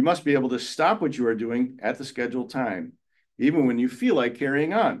 you must be able to stop what you are doing at the scheduled time, even when you feel like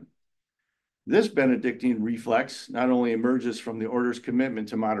carrying on. This Benedictine reflex not only emerges from the order's commitment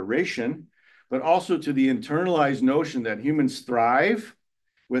to moderation, but also to the internalized notion that humans thrive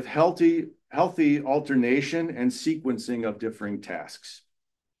with healthy alternation and sequencing of differing tasks.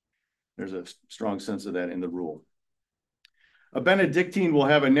 There's a strong sense of that in the rule. A Benedictine will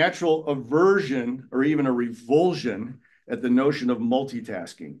have a natural aversion or even a revulsion at the notion of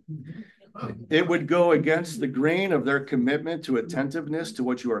multitasking. It would go against the grain of their commitment to attentiveness to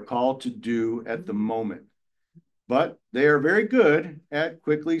what you are called to do at the moment. But they are very good at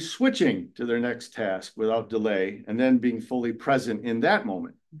quickly switching to their next task without delay and then being fully present in that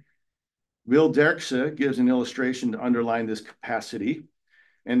moment. Will Derksen gives an illustration to underline this capacity.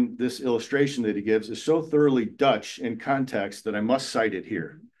 And this illustration that he gives is so thoroughly Dutch in context that I must cite it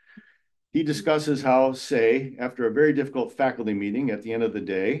here. He discusses how, say, after a very difficult faculty meeting at the end of the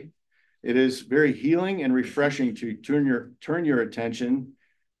day, it is very healing and refreshing to turn your attention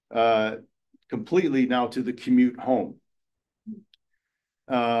completely now to the commute home.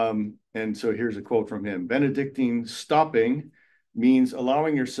 And so here's a quote from him. Benedictine stopping means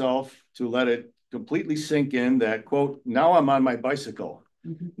allowing yourself to let it completely sink in that, quote, now I'm on my bicycle.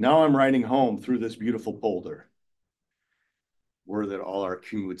 Now I'm riding home through this beautiful polder. Were that all our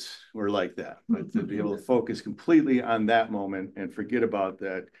commutes were like that, but to be able to focus completely on that moment and forget about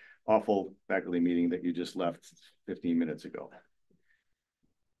that awful faculty meeting that you just left 15 minutes ago.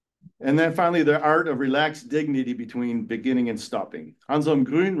 And then finally, the art of relaxed dignity between beginning and stopping. Anselm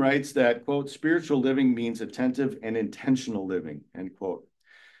Grün writes that, quote, spiritual living means attentive and intentional living, end quote.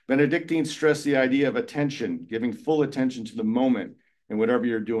 Benedictines stress the idea of attention, giving full attention to the moment in whatever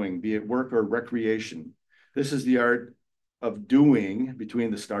you're doing, be it work or recreation. This is the art of doing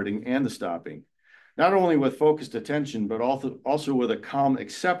between the starting and the stopping, not only with focused attention, but also with a calm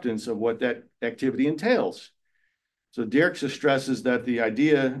acceptance of what that activity entails. So Derksen stresses that the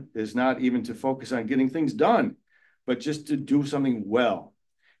idea is not even to focus on getting things done, but just to do something well.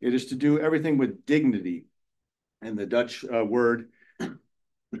 It is to do everything with dignity. And the Dutch word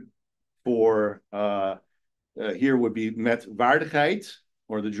for here would be met waardigheid,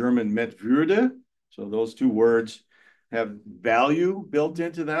 or the German met Würde. So those two words have value built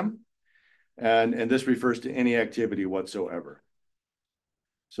into them. And this refers to any activity whatsoever.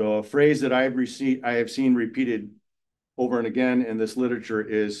 So a phrase that I have seen repeated over and again in this literature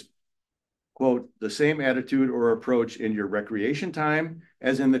is, quote, the same attitude or approach in your recreation time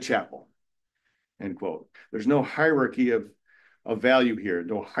as in the chapel, end quote. There's no hierarchy of value here,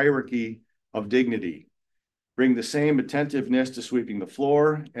 no hierarchy of dignity. Bring the same attentiveness to sweeping the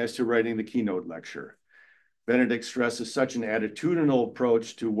floor as to writing the keynote lecture. Benedict stresses such an attitudinal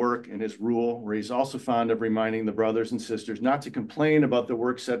approach to work in his rule, where he's also fond of reminding the brothers and sisters not to complain about the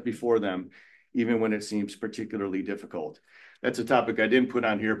work set before them, even when it seems particularly difficult. That's a topic I didn't put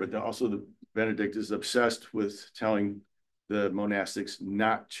on here, but also Benedict is obsessed with telling the monastics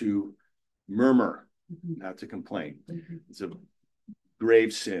not to murmur, not to complain. It's a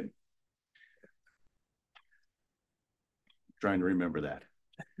grave sin. I'm trying to remember that.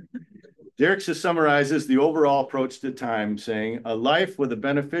 Derksen summarizes the overall approach to time, saying, a life with a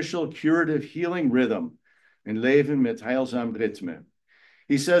beneficial, curative, healing rhythm, een leven met heilzaam ritme.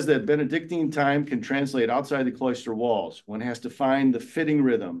 He says that Benedictine time can translate outside the cloister walls. One has to find the fitting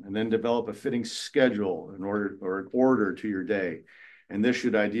rhythm and then develop a fitting schedule in order to your day. And this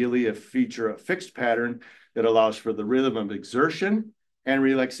should ideally feature a fixed pattern that allows for the rhythm of exertion and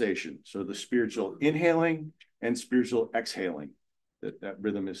relaxation. So the spiritual inhaling and spiritual exhaling. That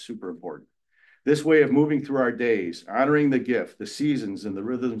rhythm is super important. This way of moving through our days, honoring the gift, the seasons, and the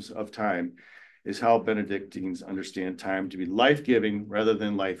rhythms of time is how Benedictines understand time to be life-giving rather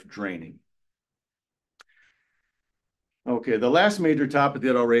than life-draining. Okay, the last major topic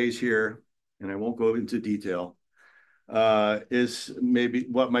that I'll raise here, and I won't go into detail, is maybe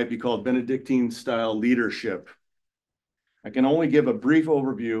what might be called Benedictine-style leadership. I can only give a brief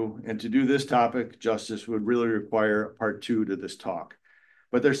overview, and to do this topic justice would really require part 2 to this talk.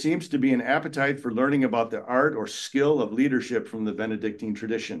 But there seems to be an appetite for learning about the art or skill of leadership from the Benedictine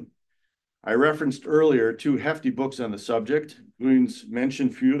tradition. I referenced earlier 2 hefty books on the subject, Groen's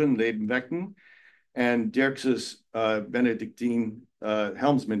Menschen führen, Leben wecken, and Derksen's Benedictine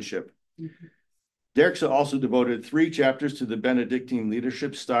helmsmanship. Derksen also devoted 3 chapters to the Benedictine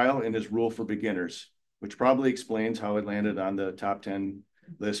leadership style in his Rule for Beginners, which probably explains how it landed on the top 10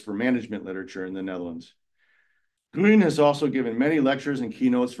 list for management literature in the Netherlands. Groen has also given many lectures and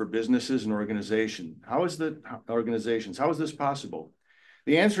keynotes for businesses and organizations. How is this possible?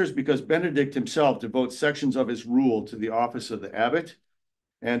 The answer is because Benedict himself devotes sections of his rule to the office of the abbot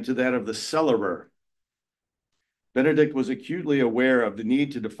and to that of the cellarer. Benedict was acutely aware of the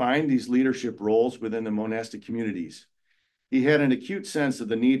need to define these leadership roles within the monastic communities. He had an acute sense of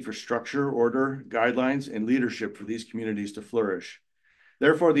the need for structure, order, guidelines, and leadership for these communities to flourish.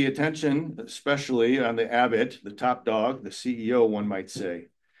 Therefore, the attention, especially on the abbot, the top dog, the CEO, one might say.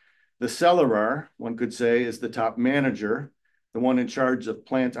 The cellarer, one could say, is the top manager, the one in charge of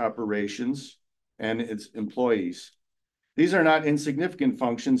plant operations and its employees. These are not insignificant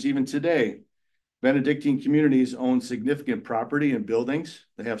functions even today. Benedictine communities own significant property and buildings.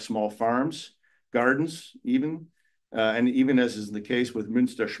 They have small farms, gardens even, and even as is the case with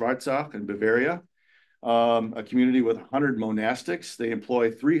Münster-Schwarzach in Bavaria, a community with 100 monastics. They employ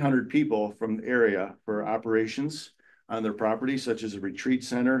 300 people from the area for operations on their property, such as a retreat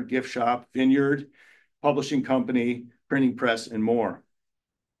center, gift shop, vineyard, publishing company, printing press, and more.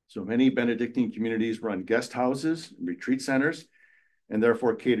 So many Benedictine communities run guest houses and retreat centers, and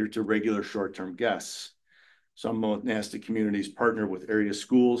therefore cater to regular short-term guests. Some monastic communities partner with area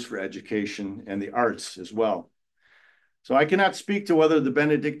schools for education and the arts as well. So I cannot speak to whether the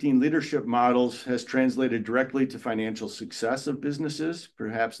Benedictine leadership models has translated directly to financial success of businesses.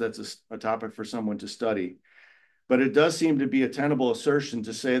 Perhaps that's a topic for someone to study. But it does seem to be a tenable assertion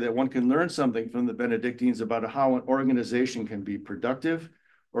to say that one can learn something from the Benedictines about how an organization can be productive,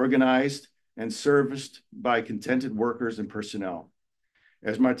 organized, and serviced by contented workers and personnel.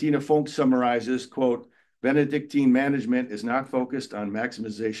 As Martina Funk summarizes, quote, Benedictine management is not focused on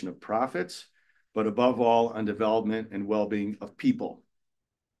maximization of profits, but above all on development and well-being of people.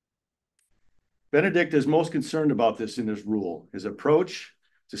 Benedict is most concerned about this in his rule. His approach,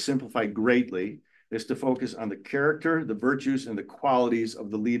 to simplify greatly, is to focus on the character, the virtues, and the qualities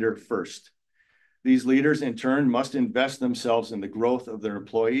of the leader first. These leaders, in turn, must invest themselves in the growth of their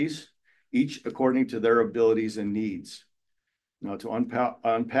employees, each according to their abilities and needs. Now, to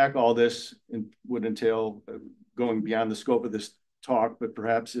unpack all this would entail going beyond the scope of this talk, but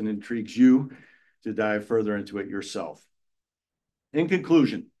perhaps it intrigues you to dive further into it yourself. In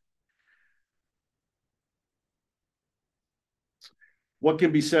conclusion, What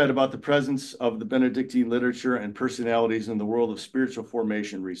can be said about the presence of the Benedictine literature and personalities in the world of spiritual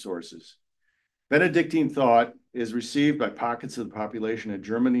formation resources? Benedictine thought is received by pockets of the population in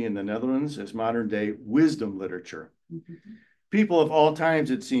Germany and the Netherlands as modern-day wisdom literature. People of all times,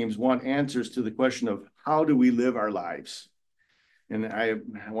 it seems, want answers to the question of how do we live our lives? And I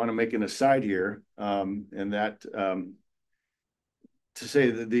want to make an aside here, and that to say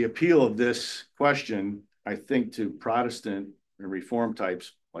that the appeal of this question, I think, to Protestant and Reformed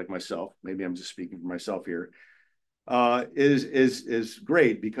types like myself, maybe I'm just speaking for myself here, is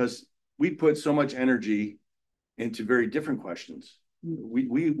great because we put so much energy into very different questions.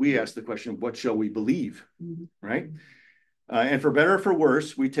 We ask the question, what shall we believe, right? And for better or for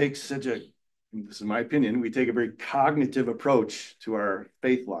worse, we take this is my opinion, we take a very cognitive approach to our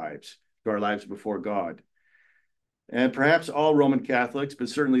faith lives, to our lives before God. And perhaps all Roman Catholics, but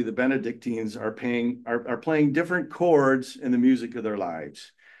certainly the Benedictines are playing different chords in the music of their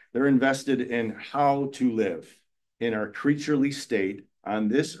lives. They're invested in how to live in our creaturely state on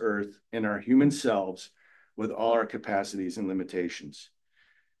this earth, in our human selves, with all our capacities and limitations.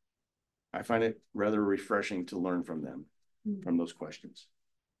 I find it rather refreshing to learn from them, from those questions.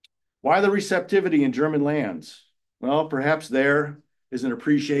 Why the receptivity in German lands? Well, perhaps there is an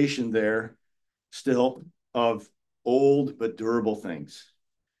appreciation there still of old but durable things.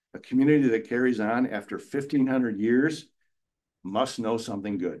 A community that carries on after 1,500 years must know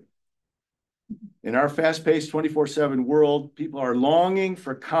something good. In our fast-paced 24/7 world, people are longing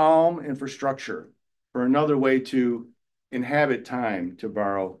for calm and for structure, for another way to inhabit time, to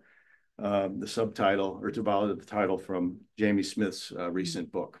borrow the subtitle, or to borrow the title from Jamie Smith's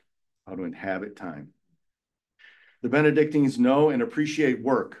recent book, How to Inhabit Time. The Benedictines know and appreciate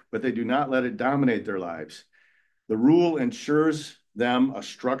work, but they do not let it dominate their lives. The rule ensures them a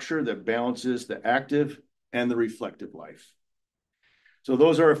structure that balances the active and the reflective life. So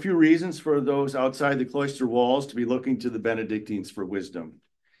those are a few reasons for those outside the cloister walls to be looking to the Benedictines for wisdom.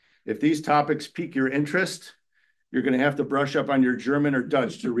 If these topics pique your interest, you're going to have to brush up on your German or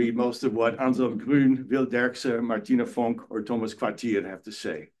Dutch to read most of what Anselm Grün, Wil Derksen, Martina Fonck, or Thomas Quartier have to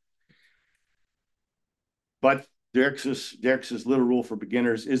say. But Derksen's Little Rule for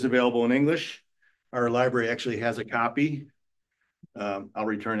Beginners is available in English. Our library actually has a copy. I'll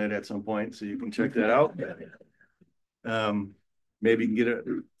return it at some point so you can check that out. Maybe you can get it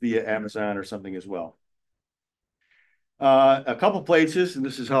via Amazon or something as well. A couple places, and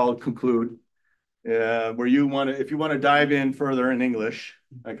this is how I'll conclude, where you want to, if you want to dive in further in English,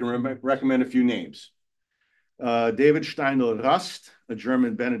 I can recommend a few names. David Steindl-Rast, a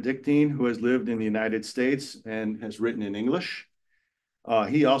German Benedictine who has lived in the United States and has written in English.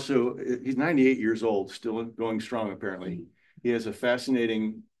 He's 98 years old, still going strong, apparently. He has a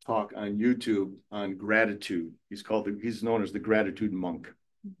fascinating talk on YouTube on gratitude. He's known as the Gratitude Monk.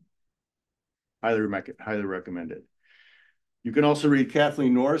 Highly recommend it. You can also read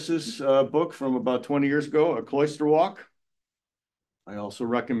Kathleen Norris's book from about 20 years ago, A Cloister Walk. I also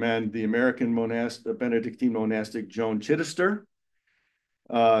recommend the American Benedictine monastic Joan Chittister.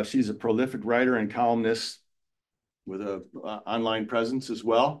 She's a prolific writer and columnist with an online presence as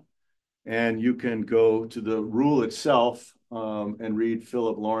well. And you can go to the rule itself and read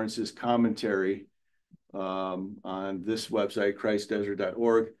Philip Lawrence's commentary on this website,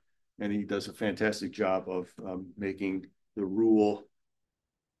 christdesert.org. And he does a fantastic job of making the rule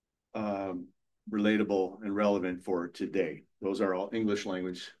relatable and relevant for today. Those are all English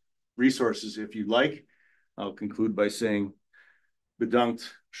language resources. If you'd like, I'll conclude by saying,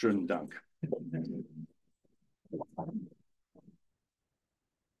 bedankt, schönen Dank.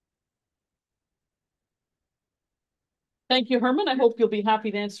 Thank you, Herman. I hope you'll be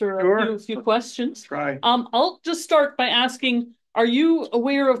happy to answer a few questions. Try. I'll just start by asking, are you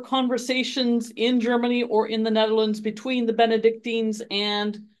aware of conversations in Germany or in the Netherlands between the Benedictines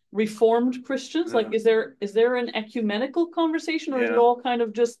and Reformed Christians? Like, is there an ecumenical conversation, or is it all kind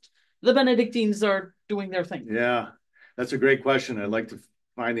of just the Benedictines are doing their thing? Yeah, that's a great question. I'd like to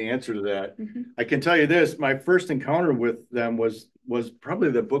find the answer to that. I can tell you this, my first encounter with them was probably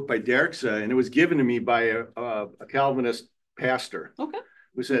the book by Derksen, and it was given to me by a Calvinist pastor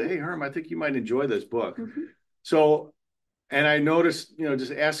who said, "Hey, Herm, I think you might enjoy this book." So, and I noticed,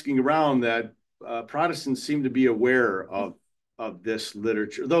 just asking around, that Protestants seem to be aware of this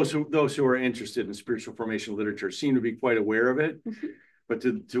literature. Those who are interested in spiritual formation literature seem to be quite aware of it.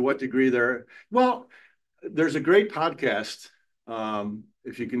 But to what degree there's a great podcast.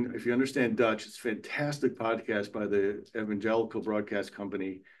 If you understand Dutch, it's a fantastic podcast by the Evangelical Broadcast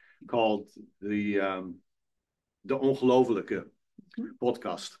Company called the De Ongelofelijke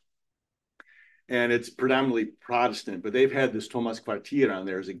podcast. and it's predominantly Protestant, but they've had this Thomas Quartier on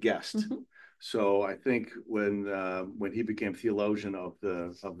there as a guest. So I think when he became theologian of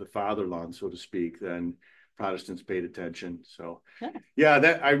the fatherland, so to speak, then Protestants paid attention. So yeah,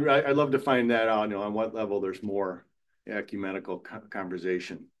 that I love to find that out, you know, on what level there's more ecumenical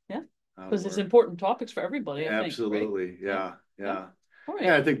conversation. Yeah, because it's important topics for everybody. I absolutely, think, right? Yeah. Right.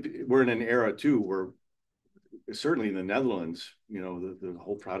 Yeah, I think we're in an era too where certainly in the Netherlands, you know, the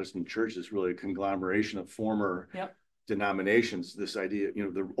whole Protestant church is really a conglomeration of former denominations. This idea, you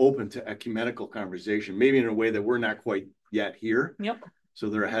know, they're open to ecumenical conversation, maybe in a way that we're not quite yet here. So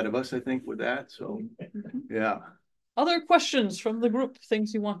they're ahead of us, I think, with that. So, yeah. Other questions from the group,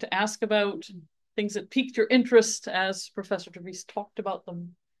 things you want to ask about, things that piqued your interest as Professor De Vries talked about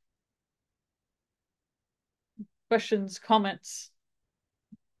them? Questions, comments?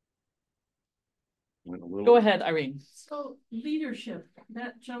 Go ahead, Irene. So leadership,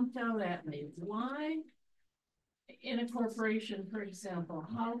 that jumped out at me. Why, in a corporation, for example,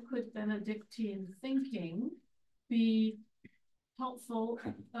 how could Benedictine thinking be helpful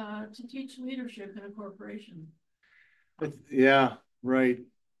to teach leadership in a corporation? Yeah, right.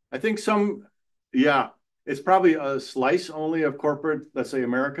 I think it's probably a slice only of corporate, let's say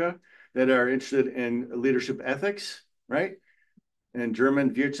America, that are interested in leadership ethics, right? And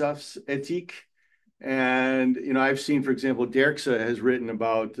German Wirtschaftsethik. And, you know, I've seen, for example, Derksen has written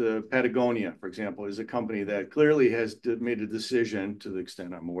about Patagonia, for example, is a company that clearly has made a decision, to the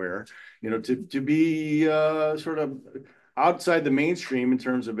extent I'm aware, you know, to be sort of outside the mainstream in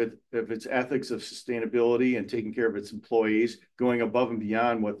terms of its ethics of sustainability and taking care of its employees, going above and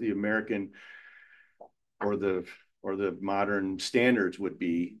beyond what the American or the modern standards would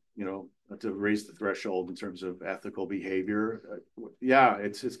be, you know, to raise the threshold in terms of ethical behavior.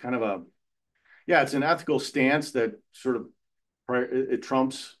 It's kind of it's an ethical stance that sort of it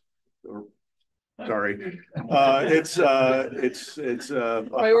trumps, or sorry, it's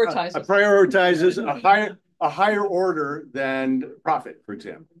prioritizes a higher order than profit, for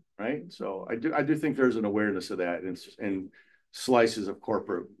example, right? So I do think there's an awareness of that in slices of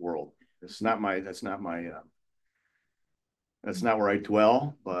corporate world. That's not where I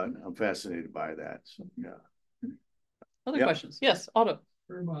dwell, but I'm fascinated by that. So yeah. Other questions? Yes, Otto.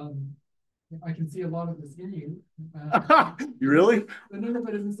 I can see a lot of this in you. You really? But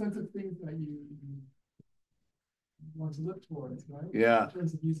in the sense of things that you want to look towards, right? Yeah. In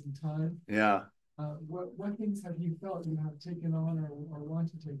terms of using time. Yeah. What things have you felt you have taken on or want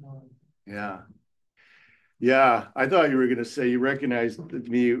to take on? Yeah. Yeah, I thought you were going to say you recognized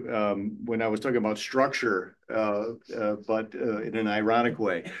me when I was talking about structure, but in an ironic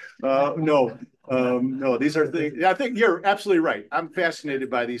way. No, these are things. I think you're absolutely right. I'm fascinated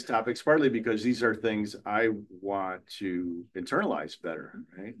by these topics, partly because these are things I want to internalize better.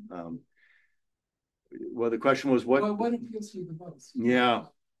 Right. Well, the question was what appeals to you the most? Yeah.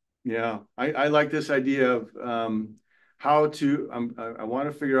 I like this idea of how to. I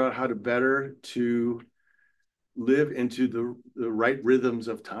want to figure out how to better to live into the right rhythms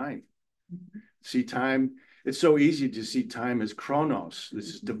of time. See time, it's so easy to see time as chronos. This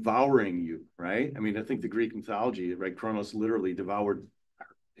is devouring you, right? I mean, I think the Greek mythology, right? Chronos literally devoured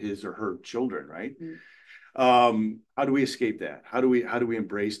his or her children, right? How do we escape that? How do we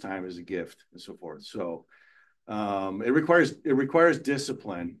embrace time as a gift and so forth? So it requires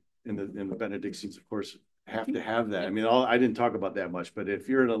discipline, and the Benedictines, of course, have to have that. I mean, I didn't talk about that much, but if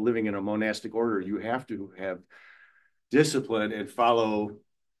you're living in a monastic order, you have to have discipline and follow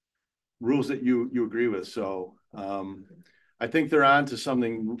rules that you agree with. So I think they're on to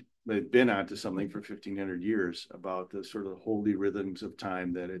something. They've been onto something for 1,500 years about the sort of holy rhythms of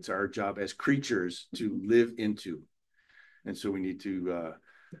time that it's our job as creatures to live into, and so we need to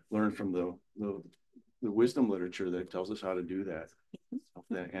learn from the wisdom literature that tells us how to do that. Hope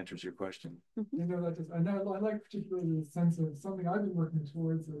that answers your question. You know, I like particularly the sense of something I've been working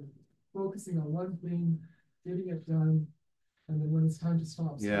towards of focusing on one thing, getting it done, and then when it's time to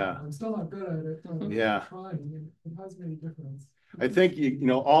stop. I'm still not good at it, but I'm trying. It has made a difference. I think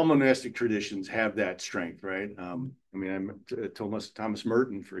all monastic traditions have that strength, right? I mean, Thomas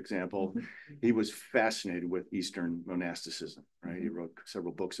Merton, for example, he was fascinated with Eastern monasticism, right? He wrote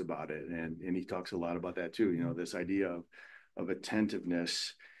several books about it, and he talks a lot about that too. You know, this idea of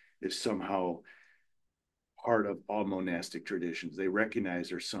attentiveness is somehow part of all monastic traditions. They recognize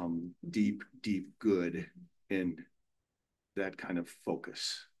there's some deep, deep good in that kind of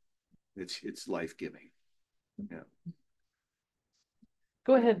focus. It's life-giving. Yeah.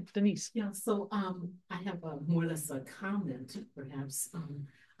 Go ahead, Denise. Yeah, so I have more or less a comment, perhaps.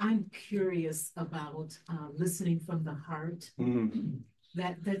 I'm curious about listening from the heart.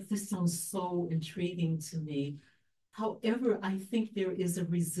 that this sounds so intriguing to me. However, I think there is a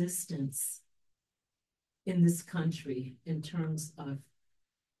resistance in this country in terms of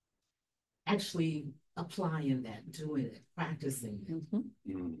actually applying that, doing it, practicing it.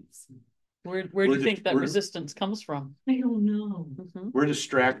 Where do you think that resistance comes from? I don't know. We're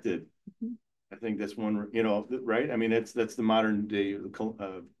distracted. I think that's one, you know, right? I mean, that's the modern day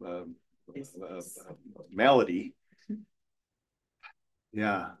malady.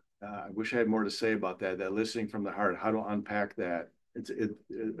 Yeah, I wish I had more to say about that. That listening from the heart, how to unpack that.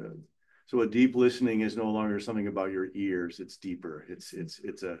 So a deep listening is no longer something about your ears. It's deeper. It's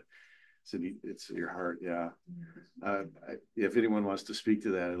your heart. Yeah. If anyone wants to speak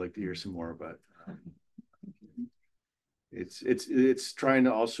to that, I'd like to hear some more. But it's trying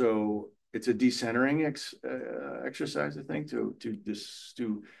to also, it's a decentering exercise, I think, to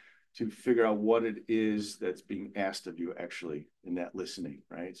figure out what it is that's being asked of you actually in that listening,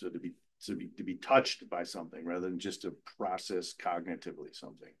 right? So to be touched by something rather than just to process cognitively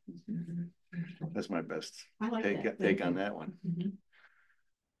something. That's my best take on that one.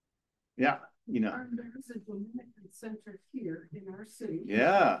 Yeah, you know. There's a Dominican center here in our city.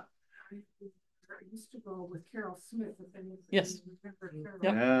 Yeah. I used to go with Carol Smith, if any of you remember Carol.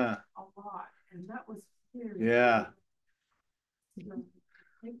 Yeah. A lot, and that was very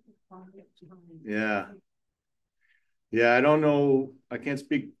Yeah, I don't know. I can't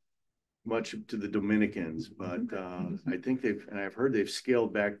speak much to the Dominicans, but I think I've heard they've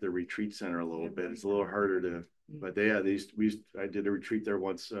scaled back their retreat center a little bit. It's a little harder to, but I did a retreat there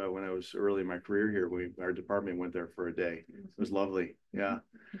once when I was early in my career here. Our department went there for a day. It was lovely. Yeah.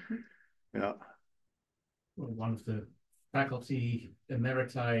 Yeah. Well, one of the faculty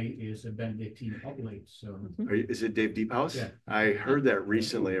emeriti is a Benedictine oblate. So is it Dave Deephouse? Yeah. I heard that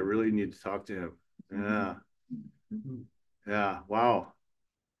recently. I really need to talk to him. Yeah. Yeah. Wow.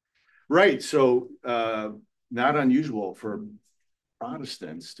 Right. So not unusual for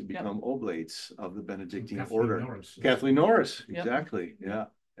Protestants to become oblates of the Benedictine order. Norris. Kathleen Norris. Exactly. Yeah.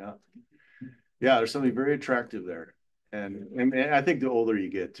 Yeah. Yeah. There's something very attractive there. And I think the older you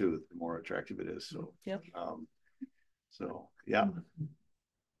get too, the more attractive it is. So, so yeah.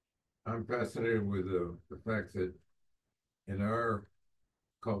 I'm fascinated with the fact that in our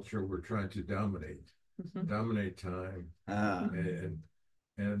culture, we're trying to dominate time.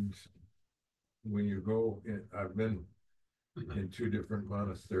 And when you go in, I've been in 2 different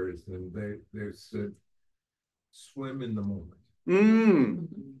monasteries, and they said, swim in the moment.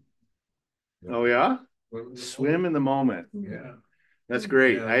 Oh yeah? Swim in the moment. Yeah. That's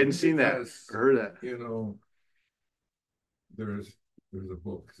great. I hadn't seen that or heard that. You know, there's a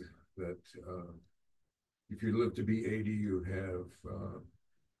book that if you live to be 80, you have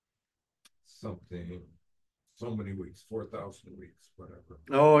something, so many weeks, 4,000 weeks, whatever.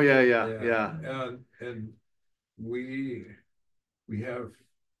 Oh yeah. And we have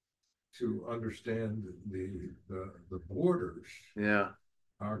to understand the borders. Yeah.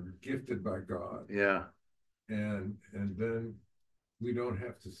 Are gifted by God. Yeah. And then we don't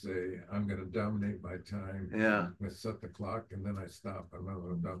have to say, I'm going to dominate my time. Yeah. I set the clock and then I stop. I'm not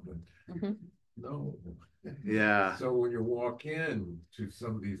going to dominate. No. Yeah. So when you walk in to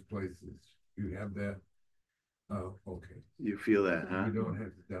some of these places, you have that. Okay. You feel that, huh? You don't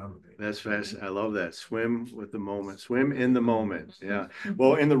have to dominate. That's fast. I love that. Swim with the moment. Swim in the moment. Yeah.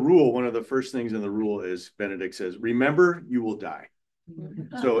 Well, in the rule, one of the first things in the rule is Benedict says, remember, you will die.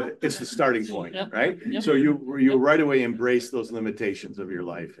 So it's the starting point, right? So you right away embrace those limitations of your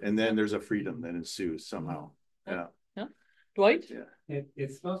life, and then there's a freedom that ensues somehow. Yeah. Dwight? Yeah.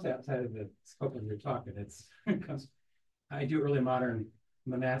 It's mostly outside of the scope of your talk, and I do early modern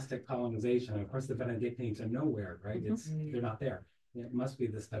monastic colonization. Of course, the Benedictines are nowhere, right? They're not there. It must be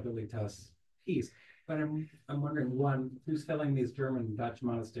the stabilitas piece. But I'm wondering, one, who's filling these German and Dutch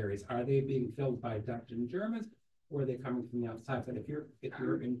monasteries? Are they being filled by Dutch and Germans, or are they coming from the outside? But if you're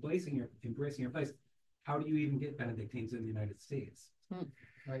embracing your place, how do you even get Benedictines in the United States?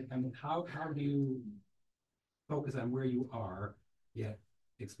 Right? I mean, how do you focus on where you are, yet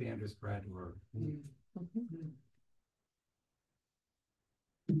expand or spread or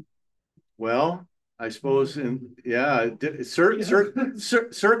Well, I suppose certain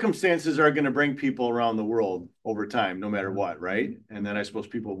circumstances are going to bring people around the world over time, no matter what, right? And then I suppose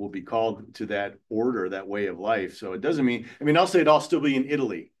people will be called to that order, that way of life. So it doesn't mean, I'll say it'd all still be in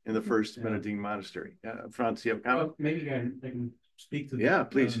Italy in the first Benedictine monastery. Franz, you have a comment? Well, maybe I can speak to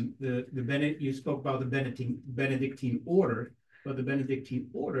please. You spoke about the Benedictine order, but the Benedictine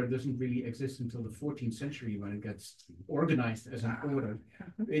order doesn't really exist until the 14th century when it gets organized as an order.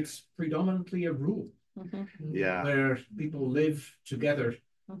 It's predominantly a rule. Yeah. where people live together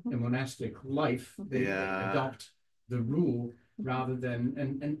a monastic life. They adopt the rule rather than,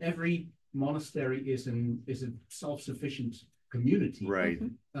 and every monastery is a self-sufficient community. Right.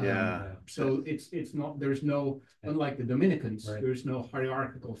 So it's not, there's no, unlike the Dominicans, there's no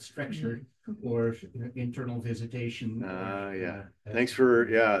hierarchical structure or internal visitation. Thanks for,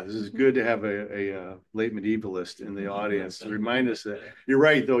 this is good to have a late medievalist in the audience to remind us that you're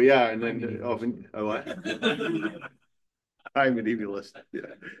right though. Yeah. And then often, what? I'm medievalist.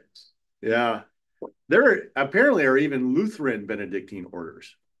 Yeah. There apparently are even Lutheran Benedictine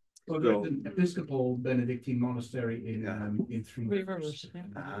orders. Well, there's an Episcopal Benedictine monastery in Three Rivers.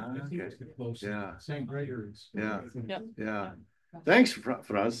 Yeah. St. Gregory's. Yeah. Thanks,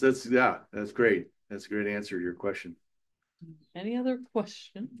 Franz. That's great. That's a great answer to your question. Any other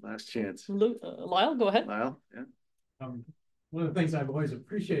question? Last chance. Lyle, go ahead. Lyle, yeah. One of the things I've always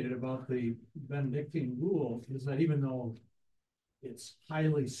appreciated about the Benedictine rule is that even though it's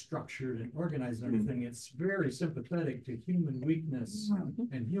highly structured and organized and everything, it's very sympathetic to human weakness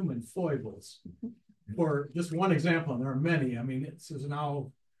and human foibles. For just one example, and there are many, I mean, it says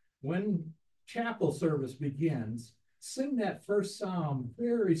now, when chapel service begins, sing that first psalm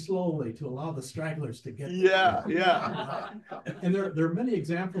very slowly to allow the stragglers to get there. And there are many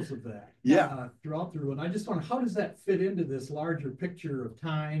examples of that throughout the rule. And I just wonder, how does that fit into this larger picture of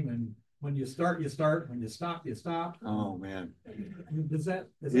time? And when you start, you start. When you stop, you stop. Oh man! I mean, does that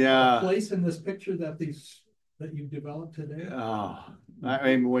have a place in this picture that you've developed today?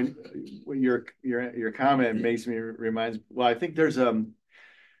 I mean, when your comment makes me reminds. Well, I think there's I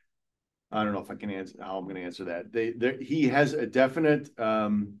don't know if I can answer how I'm going to answer that. He has a definite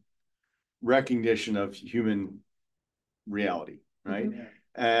recognition of human reality, right?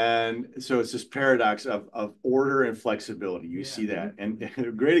 And so it's this paradox of order and flexibility. You see that. And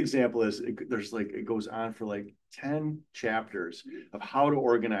a great example is it goes on for like 10 chapters of how to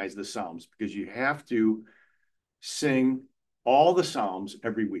organize the Psalms, because you have to sing all the Psalms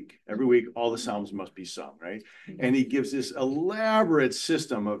every week. Every week, all the Psalms must be sung, right? And he gives this elaborate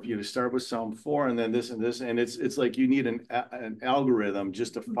system of, start with Psalm 4 and then this and this. And it's like you need an algorithm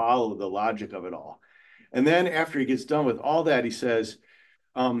just to follow the logic of it all. And then after he gets done with all that, he says,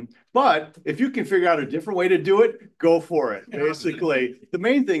 but if you can figure out a different way to do it, go for it. Basically, the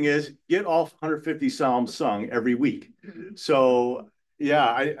main thing is get all 150 Psalms sung every week. So yeah,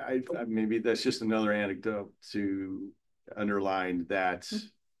 I maybe that's just another anecdote to underline that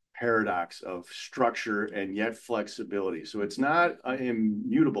paradox of structure and yet flexibility. So it's not an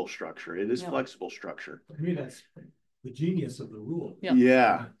immutable structure. It is flexible structure. For me, that's the genius of the rule.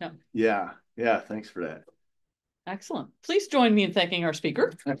 Yeah. Thanks for that. Excellent. Please join me in thanking our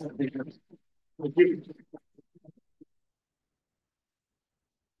speaker.